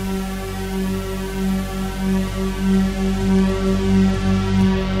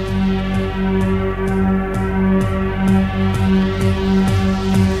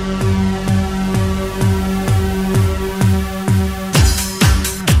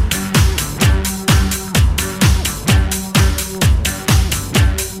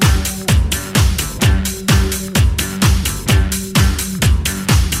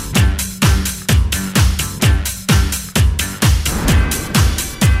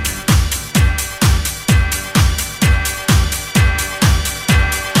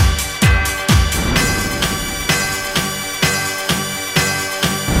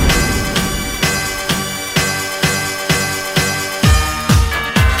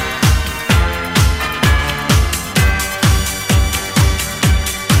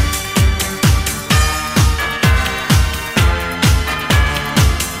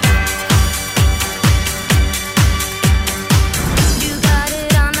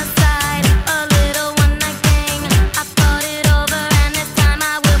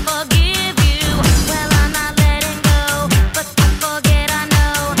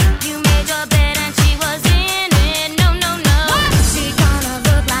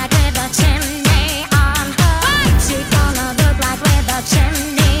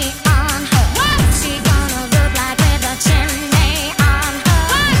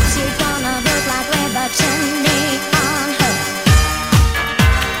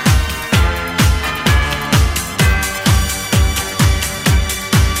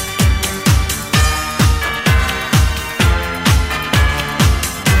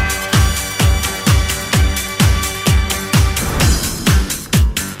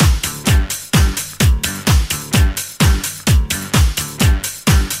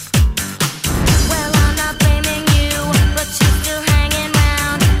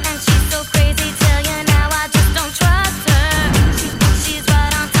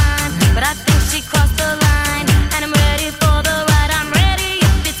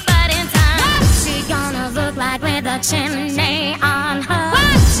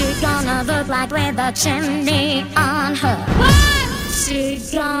 night with a chimney on her. What?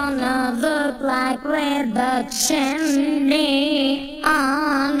 She's gonna look like with a chimney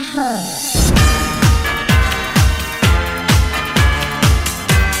on her.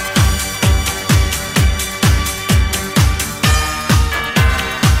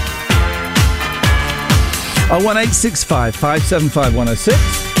 Oh, 1865 575 106.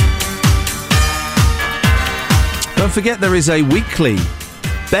 Don't forget there is a weekly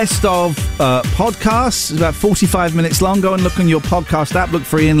best of podcasts. It's about 45 minutes long. Go and look on your podcast app. Look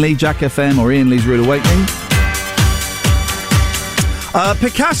for Ian Lee, Jack FM, or Ian Lee's Rude Awakening.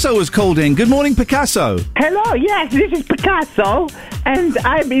 Picasso was called in. Good morning, Picasso. Hello, yes, this is Picasso, and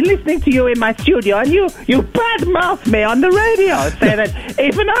I've been listening to you in my studio, and you badmouth me on the radio, say that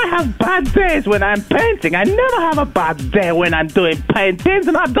even I have bad days when I'm painting. I never have a bad day when I'm doing paintings,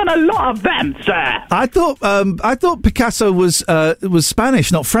 and I've done a lot of them, sir. I thought Picasso was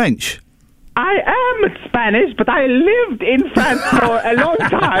Spanish, not French. I am Spanish, but I lived in France for a long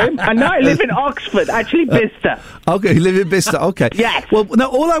time, and now I live in Oxford, actually Bicester. Okay, you live in Bicester, okay. Yes. Well, no,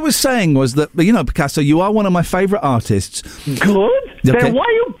 all I was saying was that, you know, Picasso, you are one of my favourite artists. Good. Okay. Then why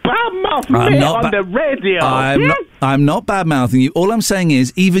you badmouth me on the radio? I'm not bad-mouthing you. All I'm saying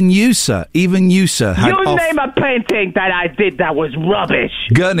is, even you, sir, had You name a painting that I did that was rubbish.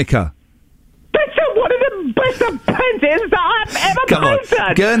 Guernica. That's one of the best paintings that I've ever Come on.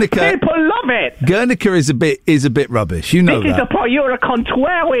 painted. Guernica. People love it. Guernica is a bit rubbish. You know This is that. the point. You're a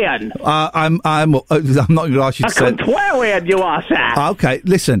contrarian. I'm not going to ask you A to say. contrarian, you are, sir. Okay,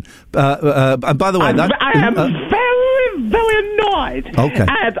 listen. And by the way, I am very, very annoyed. Okay.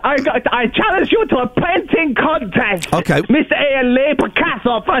 And I challenge you to a painting contest. Okay. Mr. Ian Lee,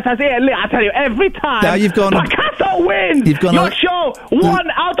 Picasso versus Ian Lee. I tell you, every time. Now you've gone. Picasso wins. You've gone. Your show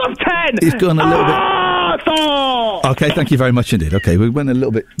 1 out of 10. You've gone a little bit. So. Okay, thank you very much indeed. Okay, we went a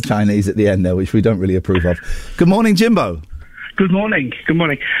little bit Chinese at the end there, which we don't really approve of. Good morning, Jimbo. Good morning. Good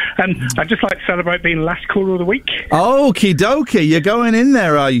morning. I'd just like to celebrate being last caller of the week. Okie dokie, you're going in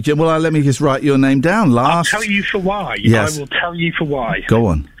there, are you, Jim? Well, let me just write your name down. I'll tell you for why. Yes. I will tell you for why. Go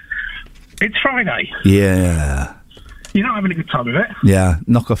on. It's Friday. Yeah. You're not having a good time with it. Yeah,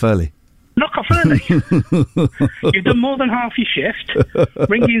 knock off early. Knock off early. You've done more than half your shift.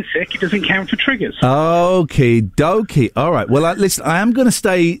 Ringing sick, it doesn't count for triggers. Okie dokie. All right. Well, listen, I am going to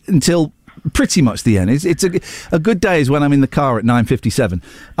stay until pretty much the end. It's a good day is when I'm in the car at 9:57.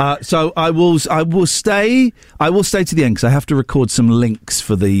 So I will stay to the end because I have to record some links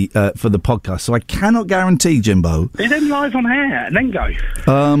for the podcast. So I cannot guarantee, Jimbo. They then live on air and then go.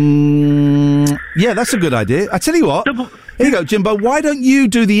 Yeah, that's a good idea. I tell you what. Here you go, Jimbo. Why don't you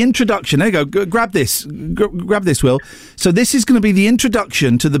do the introduction? There you go. Grab this. Grab this, Will. So this is going to be the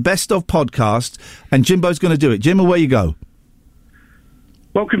introduction to the Best of podcast, and Jimbo's going to do it. Jim, away you go.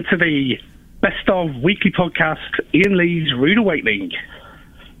 Welcome to the Best of Weekly Podcast, Ian Lee's Rude Awakening.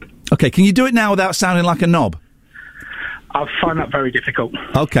 Okay, can you do it now without sounding like a knob? I find that very difficult.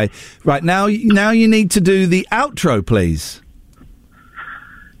 Okay, right, now you need to do the outro, please.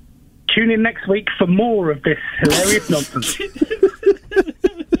 Tune in next week for more of this hilarious nonsense.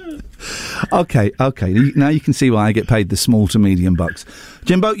 Okay. Now you can see why I get paid the small to medium bucks.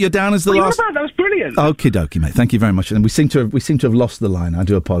 Jimbo, you're down as the last. That was brilliant. Okie dokie, mate. Thank you very much. And we seem to have lost the line. I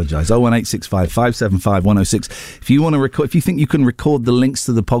do apologise. 01865 575 106. If you want to record, if you think you can record the links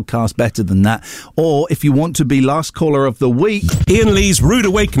to the podcast better than that, or if you want to be last caller of the week, Ian Lee's Rude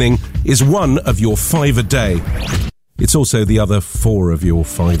Awakening is one of your 5 a day. It's also the other 4 of your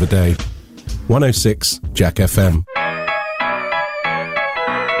 5 a day. 106 Jack FM.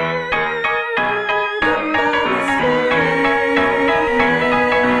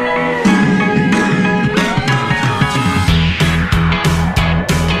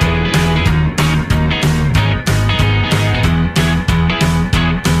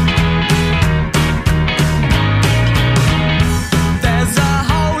 There's a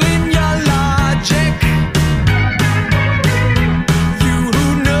hole in your logic. You who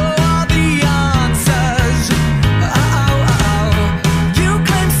know all the answers.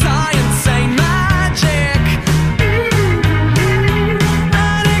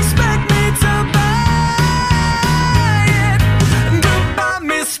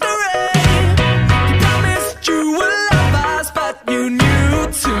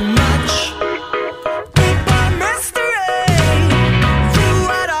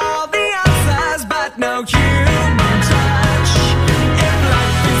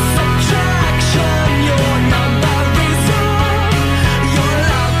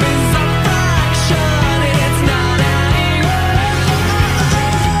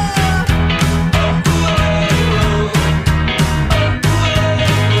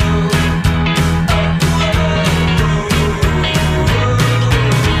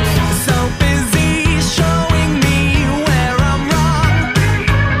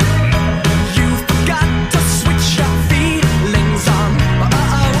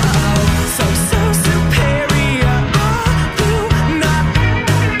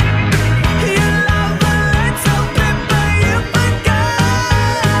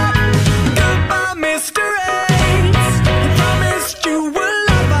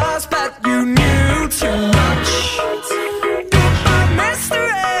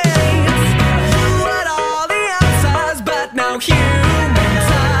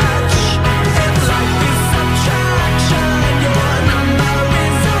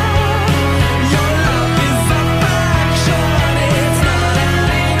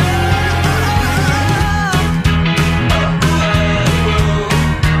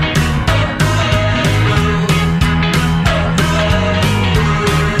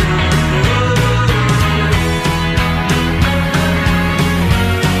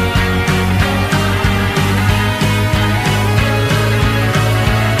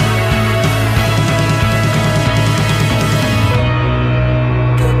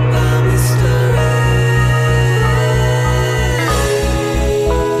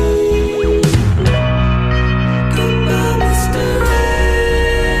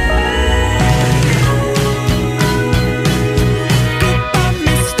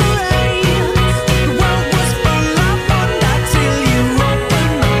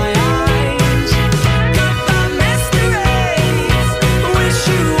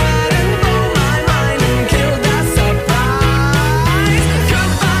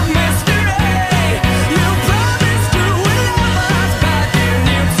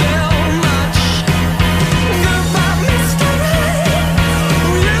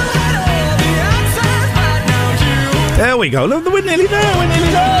 we go. Look, we're nearly there. We're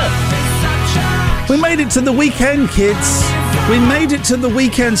nearly there. We made it to the weekend, kids. We made it to the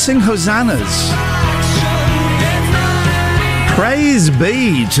weekend. Sing hosannas. Praise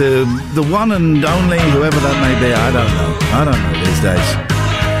be to the one and only, whoever that may be. I don't know these days.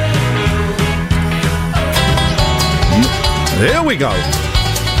 Here we go.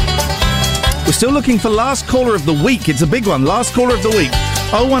 We're still looking for last caller of the week. It's a big one. Last caller of the week.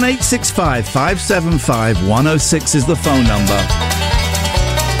 01865 575 106 is the phone number.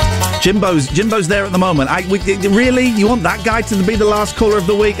 Jimbo's there at the moment. Really? You want that guy to be the last caller of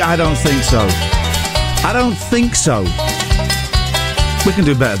the week? I don't think so. I don't think so. We can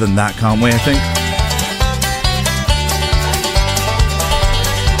do better than that, can't we, I think?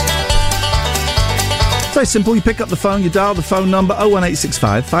 Very simple. You pick up the phone, you dial the phone number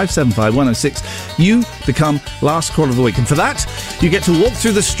 01865 575 106. You become last caller of the week. And for that, you get to walk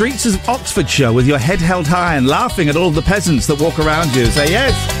through the streets of Oxfordshire with your head held high and laughing at all of the peasants that walk around you. Say,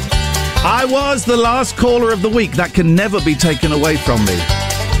 yes, I was the last caller of the week. That can never be taken away from me.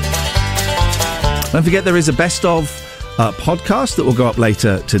 Don't forget, there is a best of podcast that will go up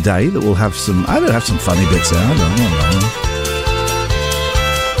later today that will have some funny bits there. I don't know.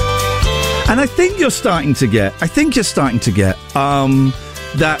 And I think you're starting to get that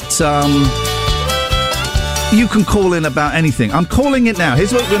you can call in about anything. I'm calling it now.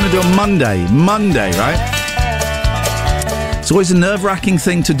 Here's what we're going to do on Monday, right? It's always a nerve-wracking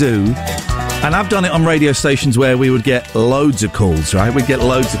thing to do. And I've done it on radio stations where we would get loads of calls, right? We'd get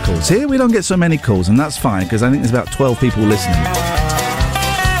loads of calls. Here, we don't get so many calls, and that's fine, because I think there's about 12 people listening.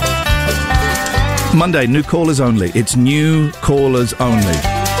 Monday, new callers only. It's new callers only.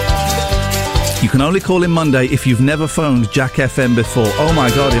 You can only call in Monday if you've never phoned Jack FM before. Oh,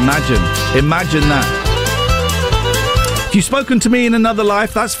 my God, imagine that. If you've spoken to me in another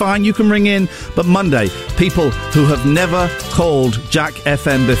life, that's fine, you can ring in. But Monday, people who have never called Jack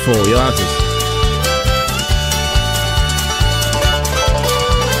FM before, you'll have to.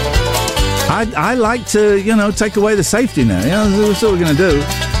 I like to, take away the safety net. That's what we're going to do.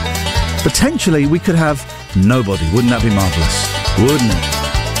 Potentially, we could have nobody. Wouldn't that be marvellous? Wouldn't it?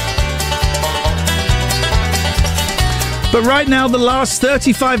 But right now, the last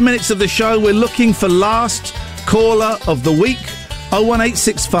 35 minutes of the show, we're looking for last caller of the week.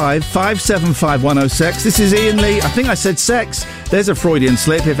 01865 575 106. This is Ian Lee. I think I said sex. There's a Freudian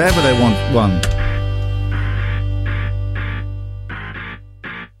slip if ever they want one.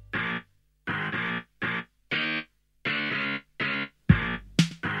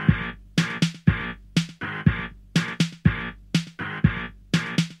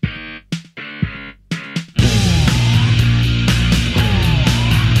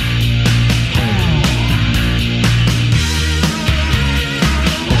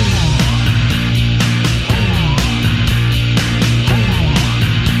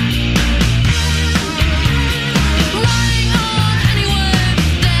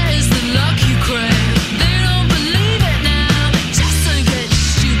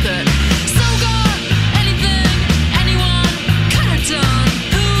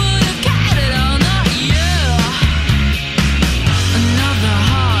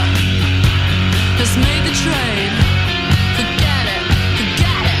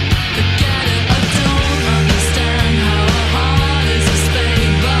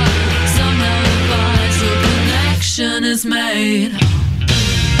 is made.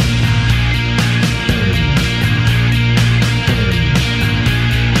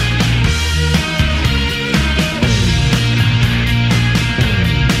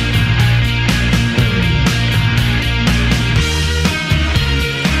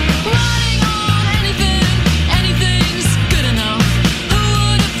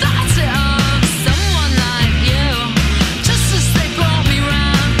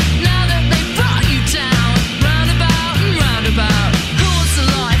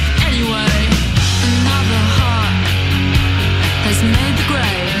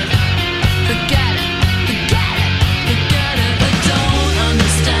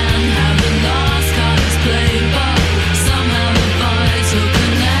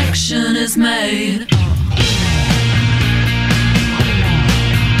 Made.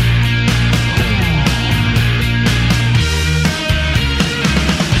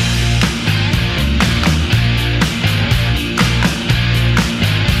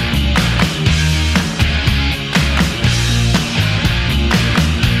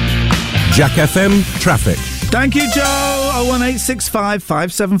 Jack FM Traffic. Thank you, Joe. 01865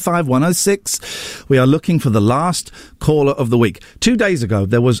 575 106. We are looking for the last caller of the week. 2 days ago,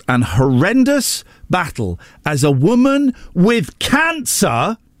 there was an horrendous battle as a woman with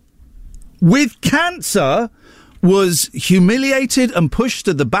cancer was humiliated and pushed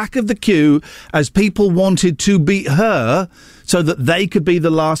to the back of the queue as people wanted to beat her so that they could be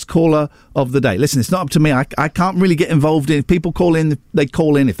the last caller of the day. Listen, it's not up to me. I can't really get involved in. If people call in, they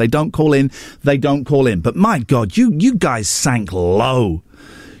call in. If they don't call in, they don't call in. But my God, you guys sank low.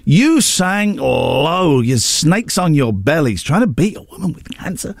 You sang low. Your snakes on your bellies, trying to beat a woman with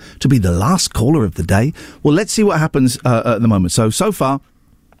cancer to be the last caller of the day. Well, let's see what happens at the moment. So far,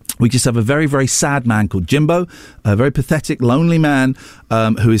 we just have a very, very sad man called Jimbo, a very pathetic, lonely man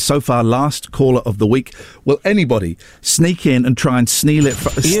who is so far last caller of the week. Will anybody sneak in and try and steal it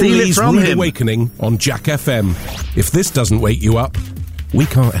from Rude him? Awakening on Jack FM. If this doesn't wake you up, we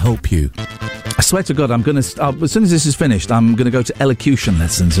can't help you. I swear to God, I'm going to, as soon as this is finished, I'm going to go to elocution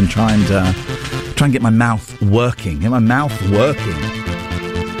lessons and try and get my mouth working.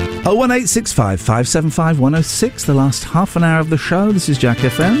 01865 575 106, the last half an hour of the show. This is Jack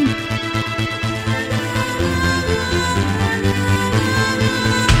FM.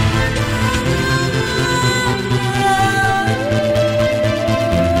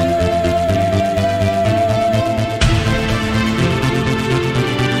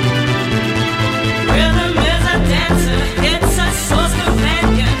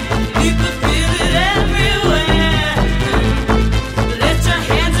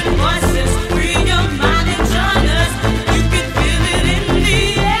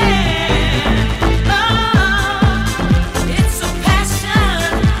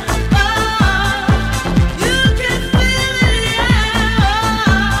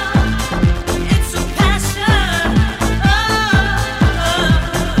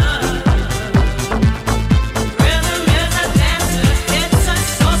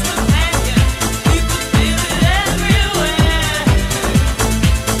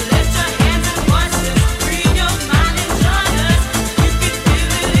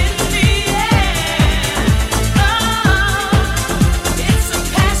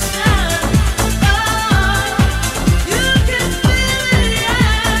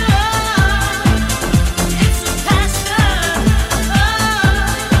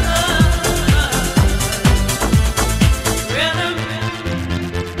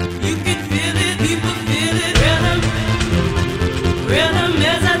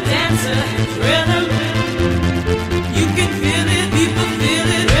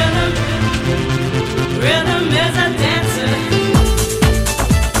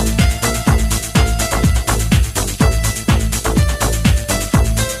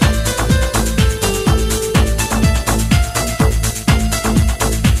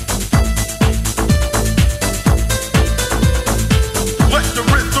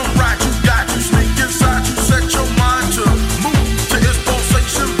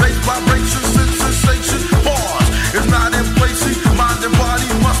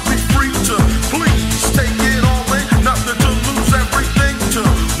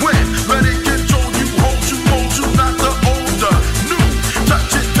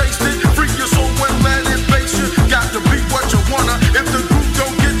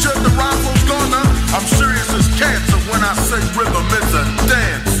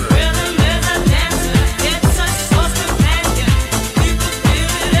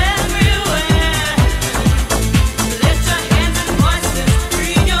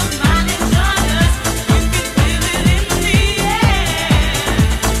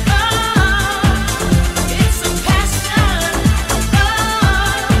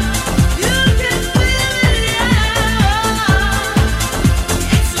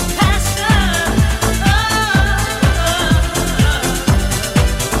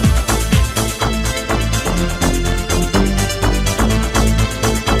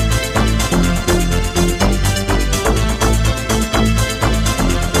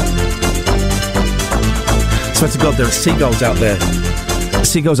 Swear to God, there are seagulls out there.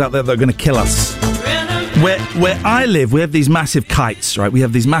 Seagulls out there that are going to kill us. Where I live, we have these massive kites, right? We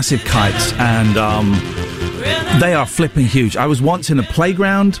have these massive kites, and they are flipping huge. I was once in a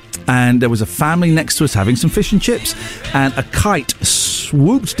playground, and there was a family next to us having some fish and chips, and a kite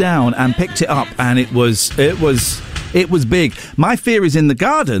swooped down and picked it up, and it was big. My fear is in the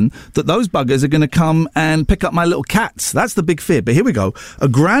garden that those buggers are going to come and pick up my little cats. That's the big fear. But here we go. A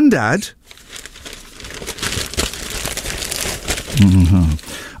granddad...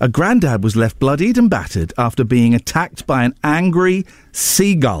 A granddad was left bloodied and battered after being attacked by an angry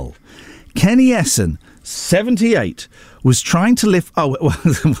seagull. Kenny Essen, 78, was trying to lift...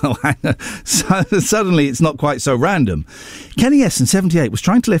 suddenly it's not quite so random. Kenny Essen, 78, was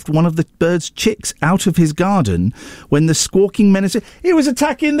trying to lift one of the bird's chicks out of his garden when the squawking menace... He was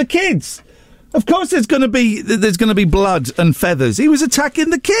attacking the kids! Of course there's going to be blood and feathers. He was attacking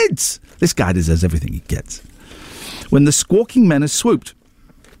the kids! This guy deserves everything he gets. when the squawking menace swooped.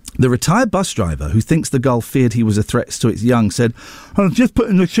 The retired bus driver, who thinks the gull feared he was a threat to its young, said, "I was just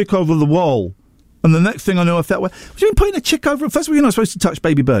putting the chick over the wall. And the next thing I knew, I felt, what do you mean putting a chick over? First of all, you're not supposed to touch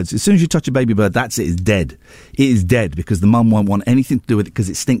baby birds. As soon as you touch a baby bird, that's it, it's dead. It is dead because the mum won't want anything to do with it because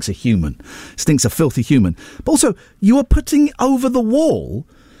it stinks a human. Stinks a filthy human. But also, you are putting it over the wall.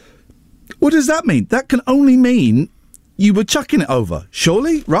 What does that mean? That can only mean you were chucking it over.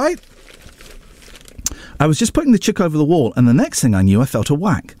 Surely, right? I was just putting the chick over the wall, and the next thing I knew, I felt a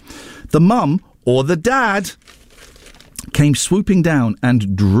whack. The mum, or the dad, came swooping down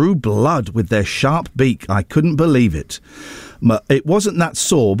and drew blood with their sharp beak. I couldn't believe it. It wasn't that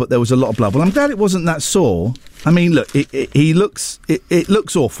sore, but there was a lot of blood. Well, I'm glad it wasn't that sore. I mean, look, it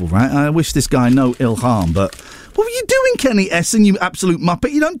looks awful, right? I wish this guy no ill harm, but what were you doing, Kenny Essen, you absolute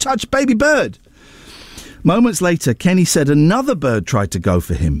muppet? You don't touch baby bird. Moments later, Kenny said another bird tried to go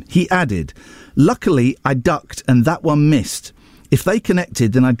for him. He added, "Luckily, I ducked and that one missed. If they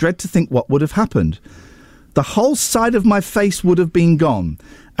connected, then I dread to think what would have happened. The whole side of my face would have been gone.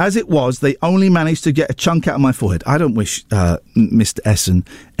 As it was, they only managed to get a chunk out of my forehead." I don't wish Mr. Essen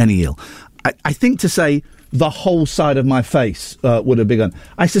any ill. I think to say the whole side of my face would have been gone,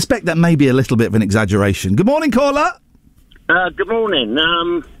 I suspect that may be a little bit of an exaggeration. Good morning, caller. Good morning.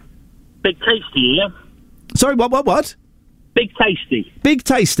 Big Tasty here. Sorry, what? Big Tasty. Big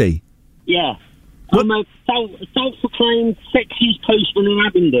Tasty? Yeah. I'm a self-proclaimed sexiest postman in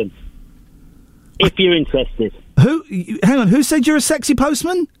Abingdon. If you're interested. Hang on, who said you're a sexy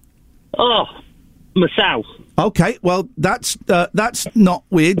postman? Oh, myself. Okay, well, that's not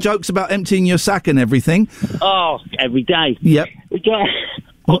weird. Jokes about emptying your sack and everything. Oh, every day. Yep.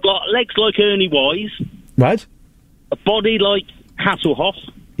 I've got legs like Ernie Wise. Right. A body like Hasselhoff.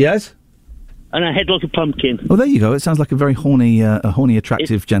 Yes. And a head like a pumpkin. Well, there you go. It sounds like a very horny,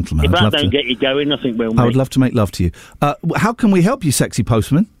 attractive gentleman. If that don't get you going, nothing will, mate. I would love to make love to you. How can we help you, sexy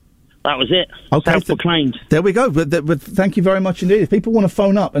postman? That was it. Okay, self-proclaimed. There we go. But thank you very much indeed. If people want to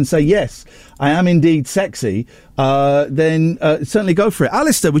phone up and say, yes, I am indeed sexy, then certainly go for it.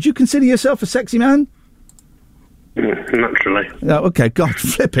 Alistair, would you consider yourself a sexy man? Naturally. Oh, okay, God,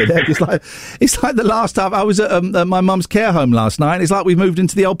 flip it. It's like the last time I was at my mum's care home last night. It's like we've moved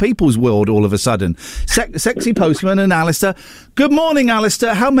into the old people's world all of a sudden. Sexy postman and Alistair. Good morning,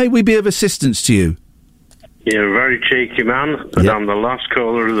 Alistair. How may we be of assistance to you? You're a very cheeky man, but I'm the last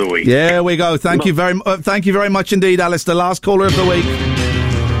caller of the week. There we go. Thank you very much indeed, Alistair. Last caller of the week.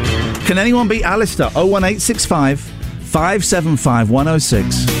 Can anyone beat Alistair? 01865 575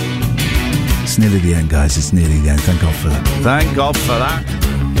 106. It's nearly the end, guys. It's nearly the end. Thank God for that. Thank God for that.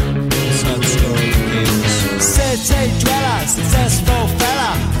 City dweller, successful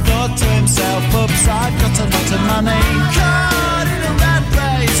fella, thought to himself, oops, I've got a lot of money. Caught in a rat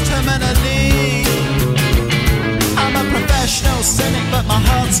race, terminally. I'm a professional cynic, but my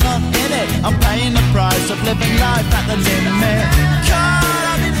heart's not in it. I'm paying the price of living life at the limit.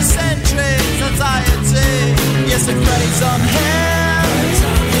 Caught up in centuries, anxiety. Yes, the craze on him.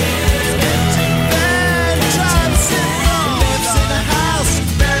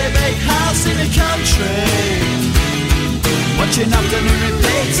 In the country, watching afternoon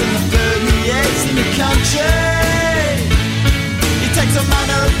repeats and the food he eats in the country. He takes a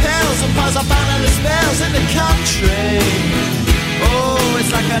manner of pills and piles up analyst spells in the country. Oh,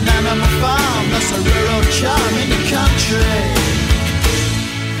 it's like an animal farm, that's a rural charm in the country.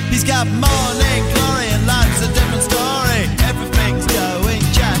 He's got morning glory and life's a different story. Everything's going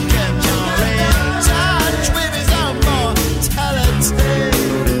Jack and Jory in touch with his own mortality.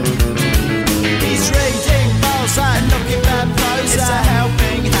 And looking bad prose, it's a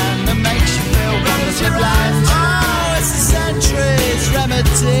helping hand that makes you feel wonderfully blind. Oh, it's a century's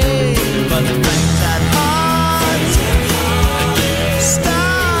remedy for the things at heart.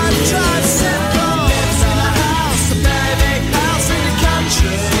 Start, drive simple. Lives in a house, a very big house in the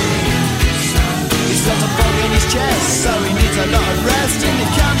country.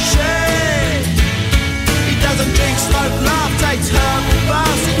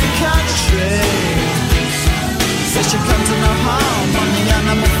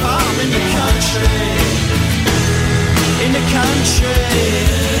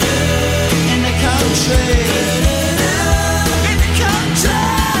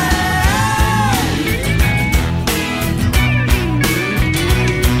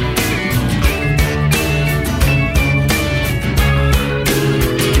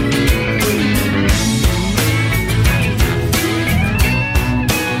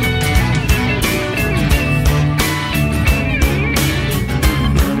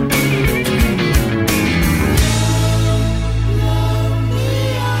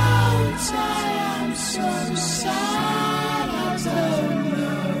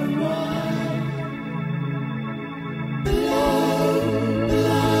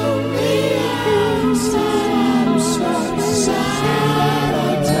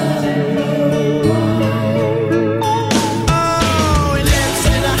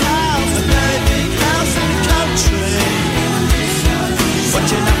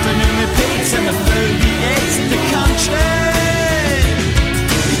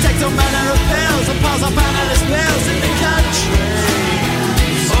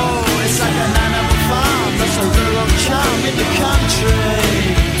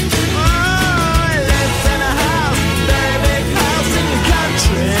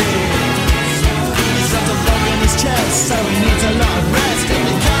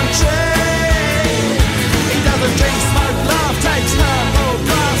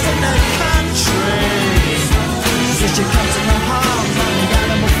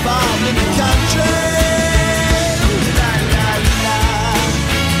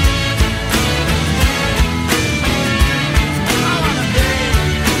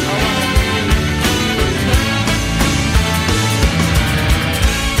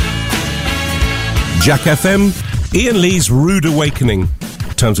 Jack FM, Ian Lee's Rude Awakening.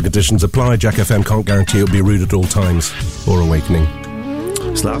 Terms and conditions apply. Jack FM can't guarantee it'll be rude at all times or awakening.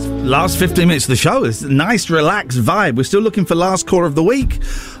 It's last 15 minutes of the show. It's a nice, relaxed vibe. We're still looking for last caller of the week.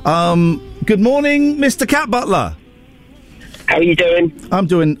 Good morning, Mr. Cat Butler. How are you doing?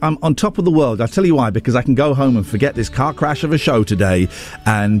 I'm on top of the world. I'll tell you why, because I can go home and forget this car crash of a show today,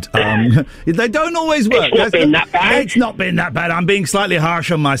 and they don't always work. It's not been that bad. It's not been that bad. I'm being slightly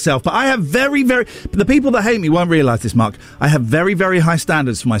harsh on myself, but I have very, very... The people that hate me won't realise this, Mark. I have very, very high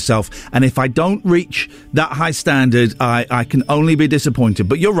standards for myself, and if I don't reach that high standard, I can only be disappointed.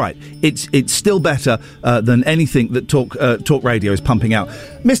 But you're right. It's still better than anything that Talk Radio is pumping out.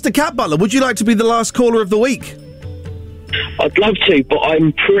 Mr. Cat Butler, would you like to be the last caller of the week? I'd love to, but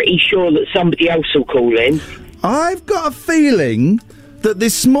I'm pretty sure that somebody else will call in. I've got a feeling that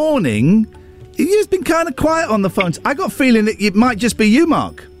this morning you've been kind of quiet on the phones. I got a feeling that it might just be you,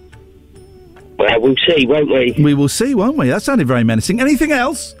 Mark. Well, we'll see, won't we? We will see, won't we? That sounded very menacing. Anything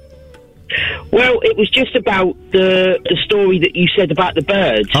else? Well, it was just about the story that you said about the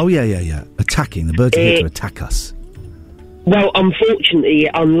birds. Oh, yeah. Attacking. The birds are here to attack us. Well, unfortunately,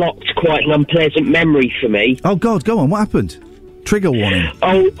 it unlocked quite an unpleasant memory for me. Oh, God, go on. What happened? Trigger warning.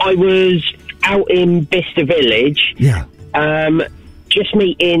 Oh, I was out in Bicester Village. Yeah. Just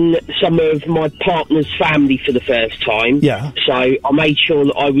meeting some of my partner's family for the first time. Yeah. So I made sure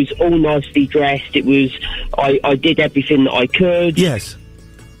that I was all nicely dressed. It was... I did everything that I could. Yes.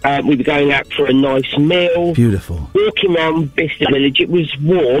 We were going out for a nice meal. Beautiful. Walking around Bicester Village. It was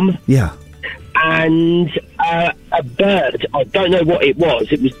warm. Yeah. And a bird, I don't know what it was,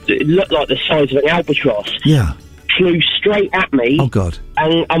 it looked like the size of an albatross. Yeah. Flew straight at me. Oh, God.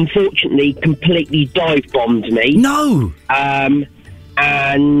 And unfortunately completely dive-bombed me. No!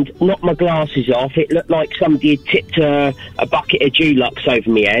 And knocked my glasses off. It looked like somebody had tipped a bucket of Dulux over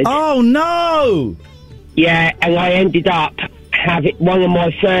my head. Oh, no! Yeah, and I ended up having one of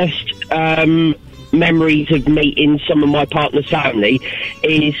my first... memories of meeting some of my partner's family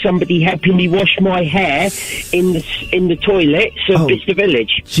is somebody helping me wash my hair in the toilets of Bicester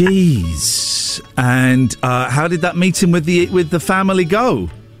Village. Jeez. And how did that meeting with the family go?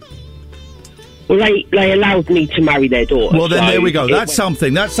 Well, they allowed me to marry their daughter. Well, then there we go. That's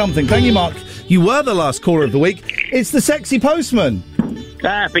something. Thank you, Mark. You were the last caller of the week. It's the sexy postman.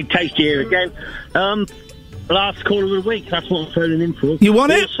 Big taste here again. Last caller of the week, that's what I'm phoning in for. You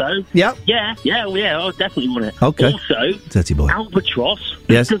want it? Also, yep. Yeah, I definitely want it. Okay. Also, Dirty boy. Albatross,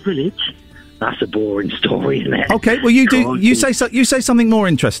 yes. The Village. That's a boring story, isn't it? Okay, well you do. You say something more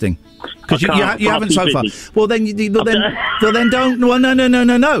interesting because you haven't so far. Well then, then don't. Well,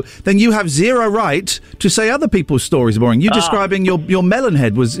 no. Then you have zero right to say other people's stories are boring. You describing your melon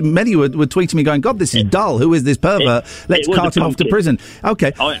head was many were tweeting me going, God, this is dull. Who is this pervert? Let's cart him off to prison.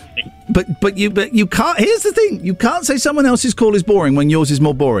 Okay. But you can't. Here's the thing: you can't say someone else's call is boring when yours is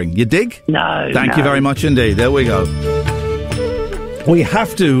more boring. You dig? No. Thank you very much indeed. There we go. We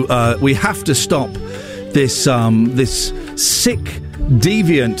have to stop this sick,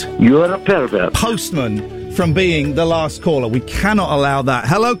 deviant. You're a pervert. Postman from being the last caller. We cannot allow that.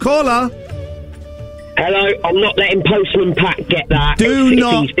 Hello, caller. Hello, I'm not letting Postman Pat get that.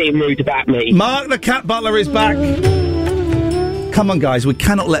 If he's being rude about me. Mark the Cat Butler is back. Come on, guys. We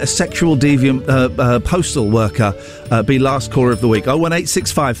cannot let a sexual deviant postal worker be last caller of the week.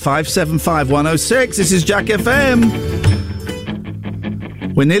 01865 575 106. This is Jack FM.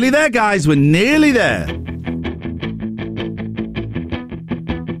 We're nearly there, guys. We're nearly there. She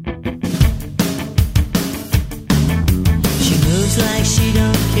moves like she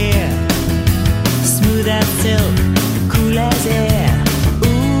don't care. Smooth as silk, cool as air.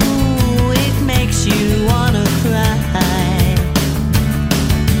 Ooh, it makes you wanna cry.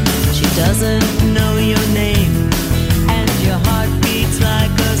 She doesn't know your name, and your heart beats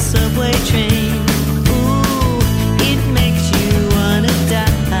like a subway train.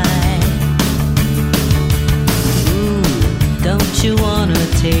 Don't you wanna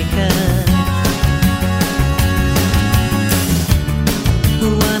take her?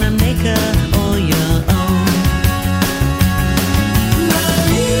 Wanna make her all your own?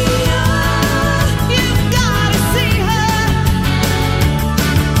 Maria, you've gotta see her.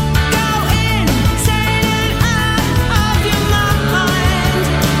 Go insane and out of your mind.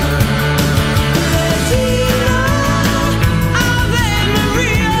 Regina, Ave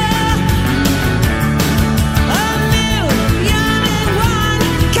Maria.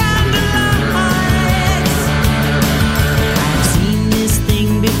 I've seen this thing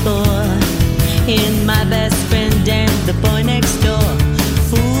before.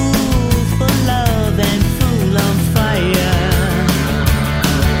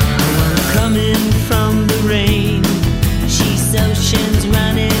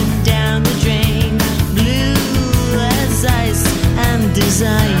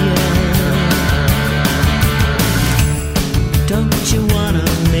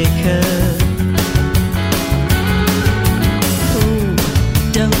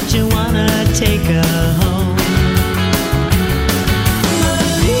 Don't you wanna take her home?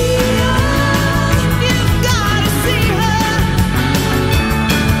 Maria, you've gotta see her.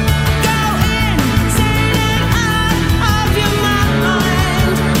 Go insane and out of your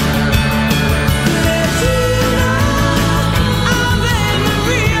mind. Bettina, Ave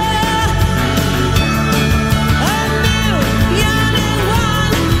Maria. A million and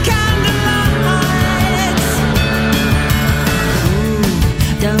one candlelights. Ooh,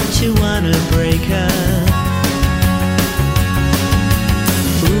 don't you wanna break her?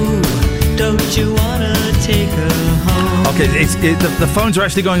 Ooh, don't you wanna take her home? Okay, the phones are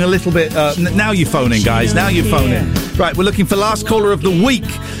actually going a little bit. Now you're phoning, guys. Now you're phoning. Right, we're looking for last caller of the week.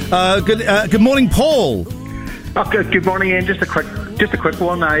 Good morning, Paul. Oh, good morning, Ian. Just a quick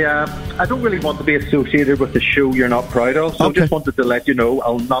one. I don't really want to be associated with the show you're not proud of, so I just wanted to let you know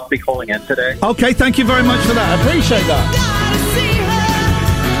I'll not be calling in today. Okay, thank you very much for that. I appreciate that.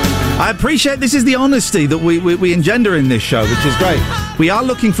 I appreciate this is the honesty that we engender in this show, which is great. We are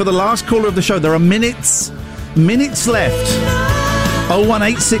looking for the last caller of the show. There are minutes left.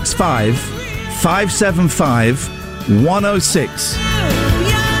 01865 575 106.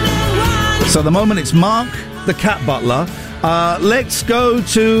 So at the moment it's Mark, the cat butler. Let's go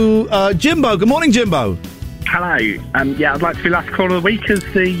to Jimbo. Good morning, Jimbo. Hello. Yeah, I'd like to be last caller of the week as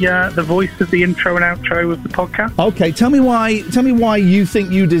the voice of the intro and outro of the podcast. Okay, tell me why you think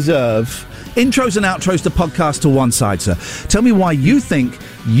you deserve intros and outros to podcast to one side, sir. Tell me why you think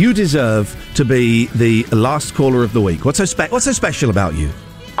you deserve to be the last caller of the week. What's so special about you?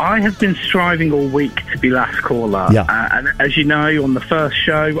 I have been striving all week to be last caller. Yeah. And as you know, on the first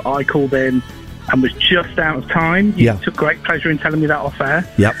show, I called in and was just out of time. You took great pleasure in telling me that off air.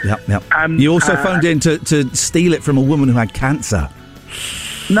 Yep. You also phoned in to steal it from a woman who had cancer.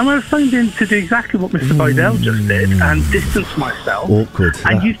 No, I phoned in to do exactly what Mr. Bodell just did and distance myself. Awkward.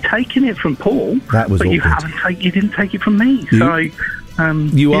 And you've taken it from Paul. That was but awkward. you didn't take it from me.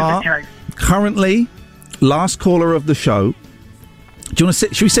 You are currently last caller of the show. Do you want to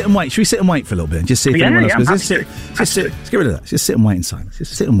sit? Should we sit and wait? Should we sit and wait for a little bit and just see if anyone else goes? Let's get rid of that. Just sit and wait in silence.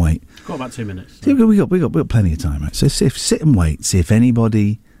 Just sit and wait. Got about 2 minutes. We got plenty of time, right? So sit and wait. See if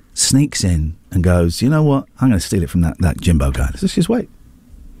anybody sneaks in and goes, you know what? I'm going to steal it from that Jimbo guy. Let's just wait.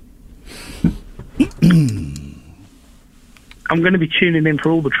 I'm going to be tuning in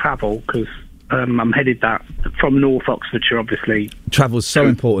for all the travel because I'm headed that from North Oxfordshire, obviously. Travel's so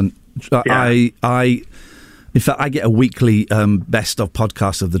important. In fact, I get a weekly best of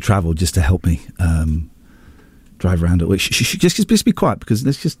podcast of the travel just to help me drive around it. Just be quiet because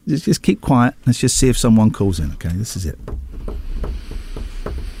let's just keep quiet. Let's just see if someone calls in. Okay, this is it.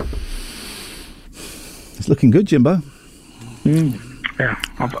 It's looking good, Jimbo. Yeah,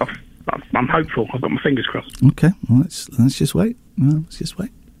 I'm hopeful. I've got my fingers crossed. Okay, well, let's just wait. Let's just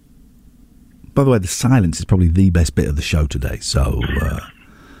wait. By the way, the silence is probably the best bit of the show today. So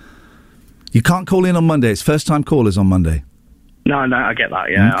you can't call in on Monday. It's first-time callers on Monday. No, I get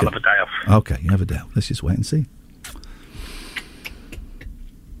that. Yeah, I'll have a day off. Okay, you have a day off. Let's just wait and see.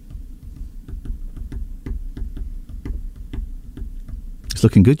 It's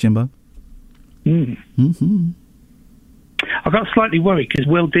looking good, Jimbo. Mm-hmm. I got slightly worried because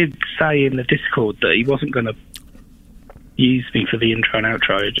Will did say in the Discord that he wasn't going to use me for the intro and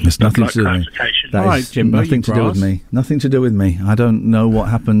outro. It's nothing to do with me. That is Jimbo, nothing to do with me. Nothing to do with me. I don't know what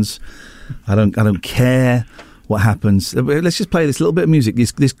happens. I don't care what happens. Let's just play this little bit of music.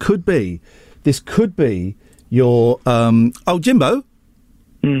 This could be your. Oh, Jimbo,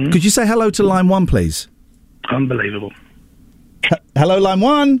 could you say hello to line 1, please? Unbelievable. Hello, line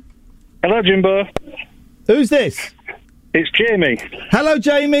 1. Hello, Jimbo. Who's this? It's Jamie. Hello,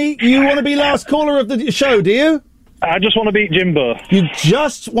 Jamie. You want to be last caller of the show, do you? I just want to beat Jimbo. You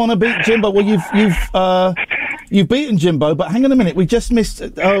just want to beat Jimbo. Well, you've beaten Jimbo, but hang on a minute. We just missed.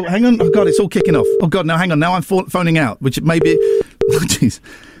 Oh, hang on. Oh God, it's all kicking off. Oh God, no, hang on. Now I'm phoning out, which maybe. Oh, jeez.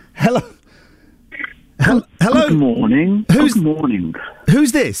 Hello. Hello. Good morning. Good morning.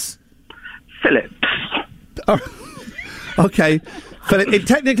 Who's this? Phillips. Oh, okay, Philip. It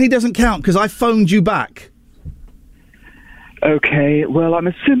technically doesn't count because I phoned you back. Okay, well, I'm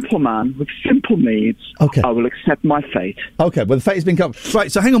a simple man with simple needs. Okay. I will accept my fate. Okay, well, the fate has been covered.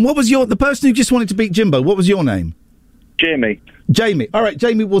 Right, so hang on. What was the person who just wanted to beat Jimbo, what was your name? Jamie. Jamie. All right,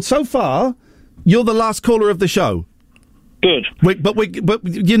 Jamie. Well, so far, you're the last caller of the show. Good. But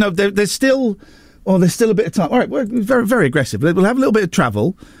you know, there's still a bit of time. All right, we're very, very aggressive. We'll have a little bit of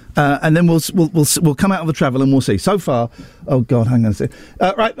travel, and then we'll come out of the travel and we'll see. So far, oh God, hang on a second.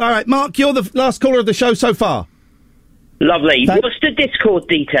 Right, all right, Mark, you're the last caller of the show so far. Lovely. What's the Discord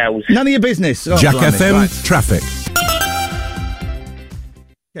details? None of your business. Jack FM Traffic.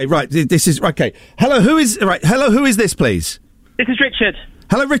 Okay, right. This is okay. Hello, who is this, please? This is Richard.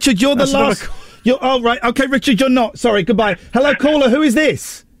 Hello, Richard. You're the last. You're right. Okay, Richard. You're not. Sorry. Goodbye. Hello, caller. Who is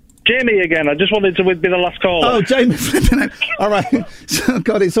this? Jamie again. I just wanted to be the last caller. Oh, Jamie. All right. So,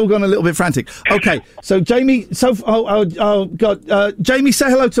 God, it's all gone a little bit frantic. Okay, so Jamie. Oh, God. Jamie, say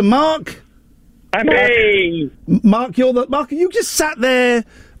hello to Mark. Hey, Mark. Mark. You just sat there,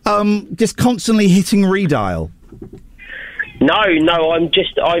 just constantly hitting redial. No, I'm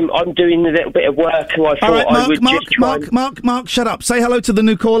doing a little bit of work, and I thought All right, I would just try. Mark, shut up. Say hello to the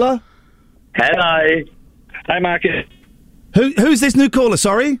new caller. Hello. Hi, Mark. Who's this new caller?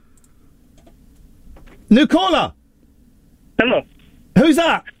 Sorry. New caller. Hello. Who's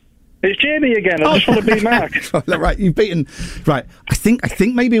that? It's Jamie again. I just want to be Mark. Right, you've beaten. Right, I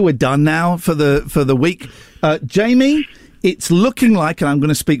think maybe we're done now for the week. Jamie, it's looking like, and I'm going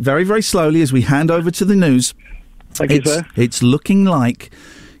to speak very, very slowly as we hand over to the news. Thank you, sir. It's looking like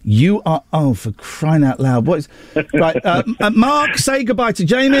you are. Oh, for crying out loud! What is right? Mark, say goodbye to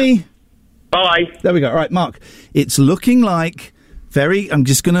Jamie. Bye. There we go. All right, Mark. It's looking like I'm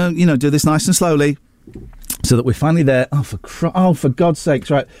just going to do this nice and slowly, so that we're finally there. Oh, for God's sakes!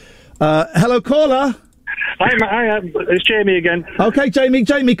 Right. Hello, caller. Hi, it's Jamie again. Okay, Jamie,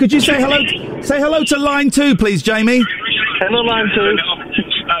 could you say hello? Say hello to line 2, please, Jamie. Hello, line 2.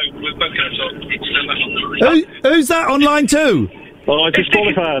 Who's that on line 2? Oh, it's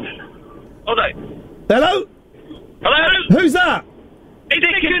disqualified. Hello? Who's that? Dick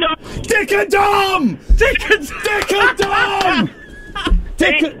and Dom! Dick and Dom!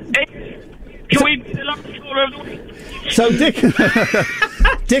 Can we be the last caller of the week? So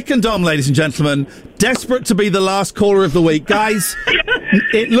Dick and Dom, ladies and gentlemen, desperate to be the last caller of the week. Guys,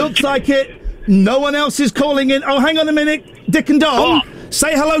 it looks like it. No one else is calling in. Oh, hang on a minute. Dick and Dom,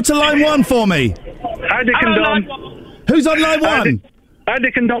 say hello to line 1 for me. Hi, Dick and Dom. Who's on line 1? Hi,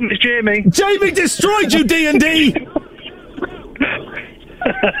 Dick and Dom, it's Jamie. Jamie destroyed you, D&D!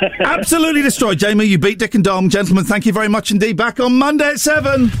 Absolutely destroyed. Jamie, you beat Dick and Dom. Gentlemen, thank you very much indeed. Back on Monday at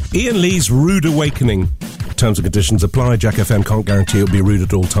 7. Ian Lee's Rude Awakening. Terms and conditions apply. Jack FM can't guarantee it'll be rude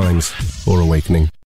at all times or awakening.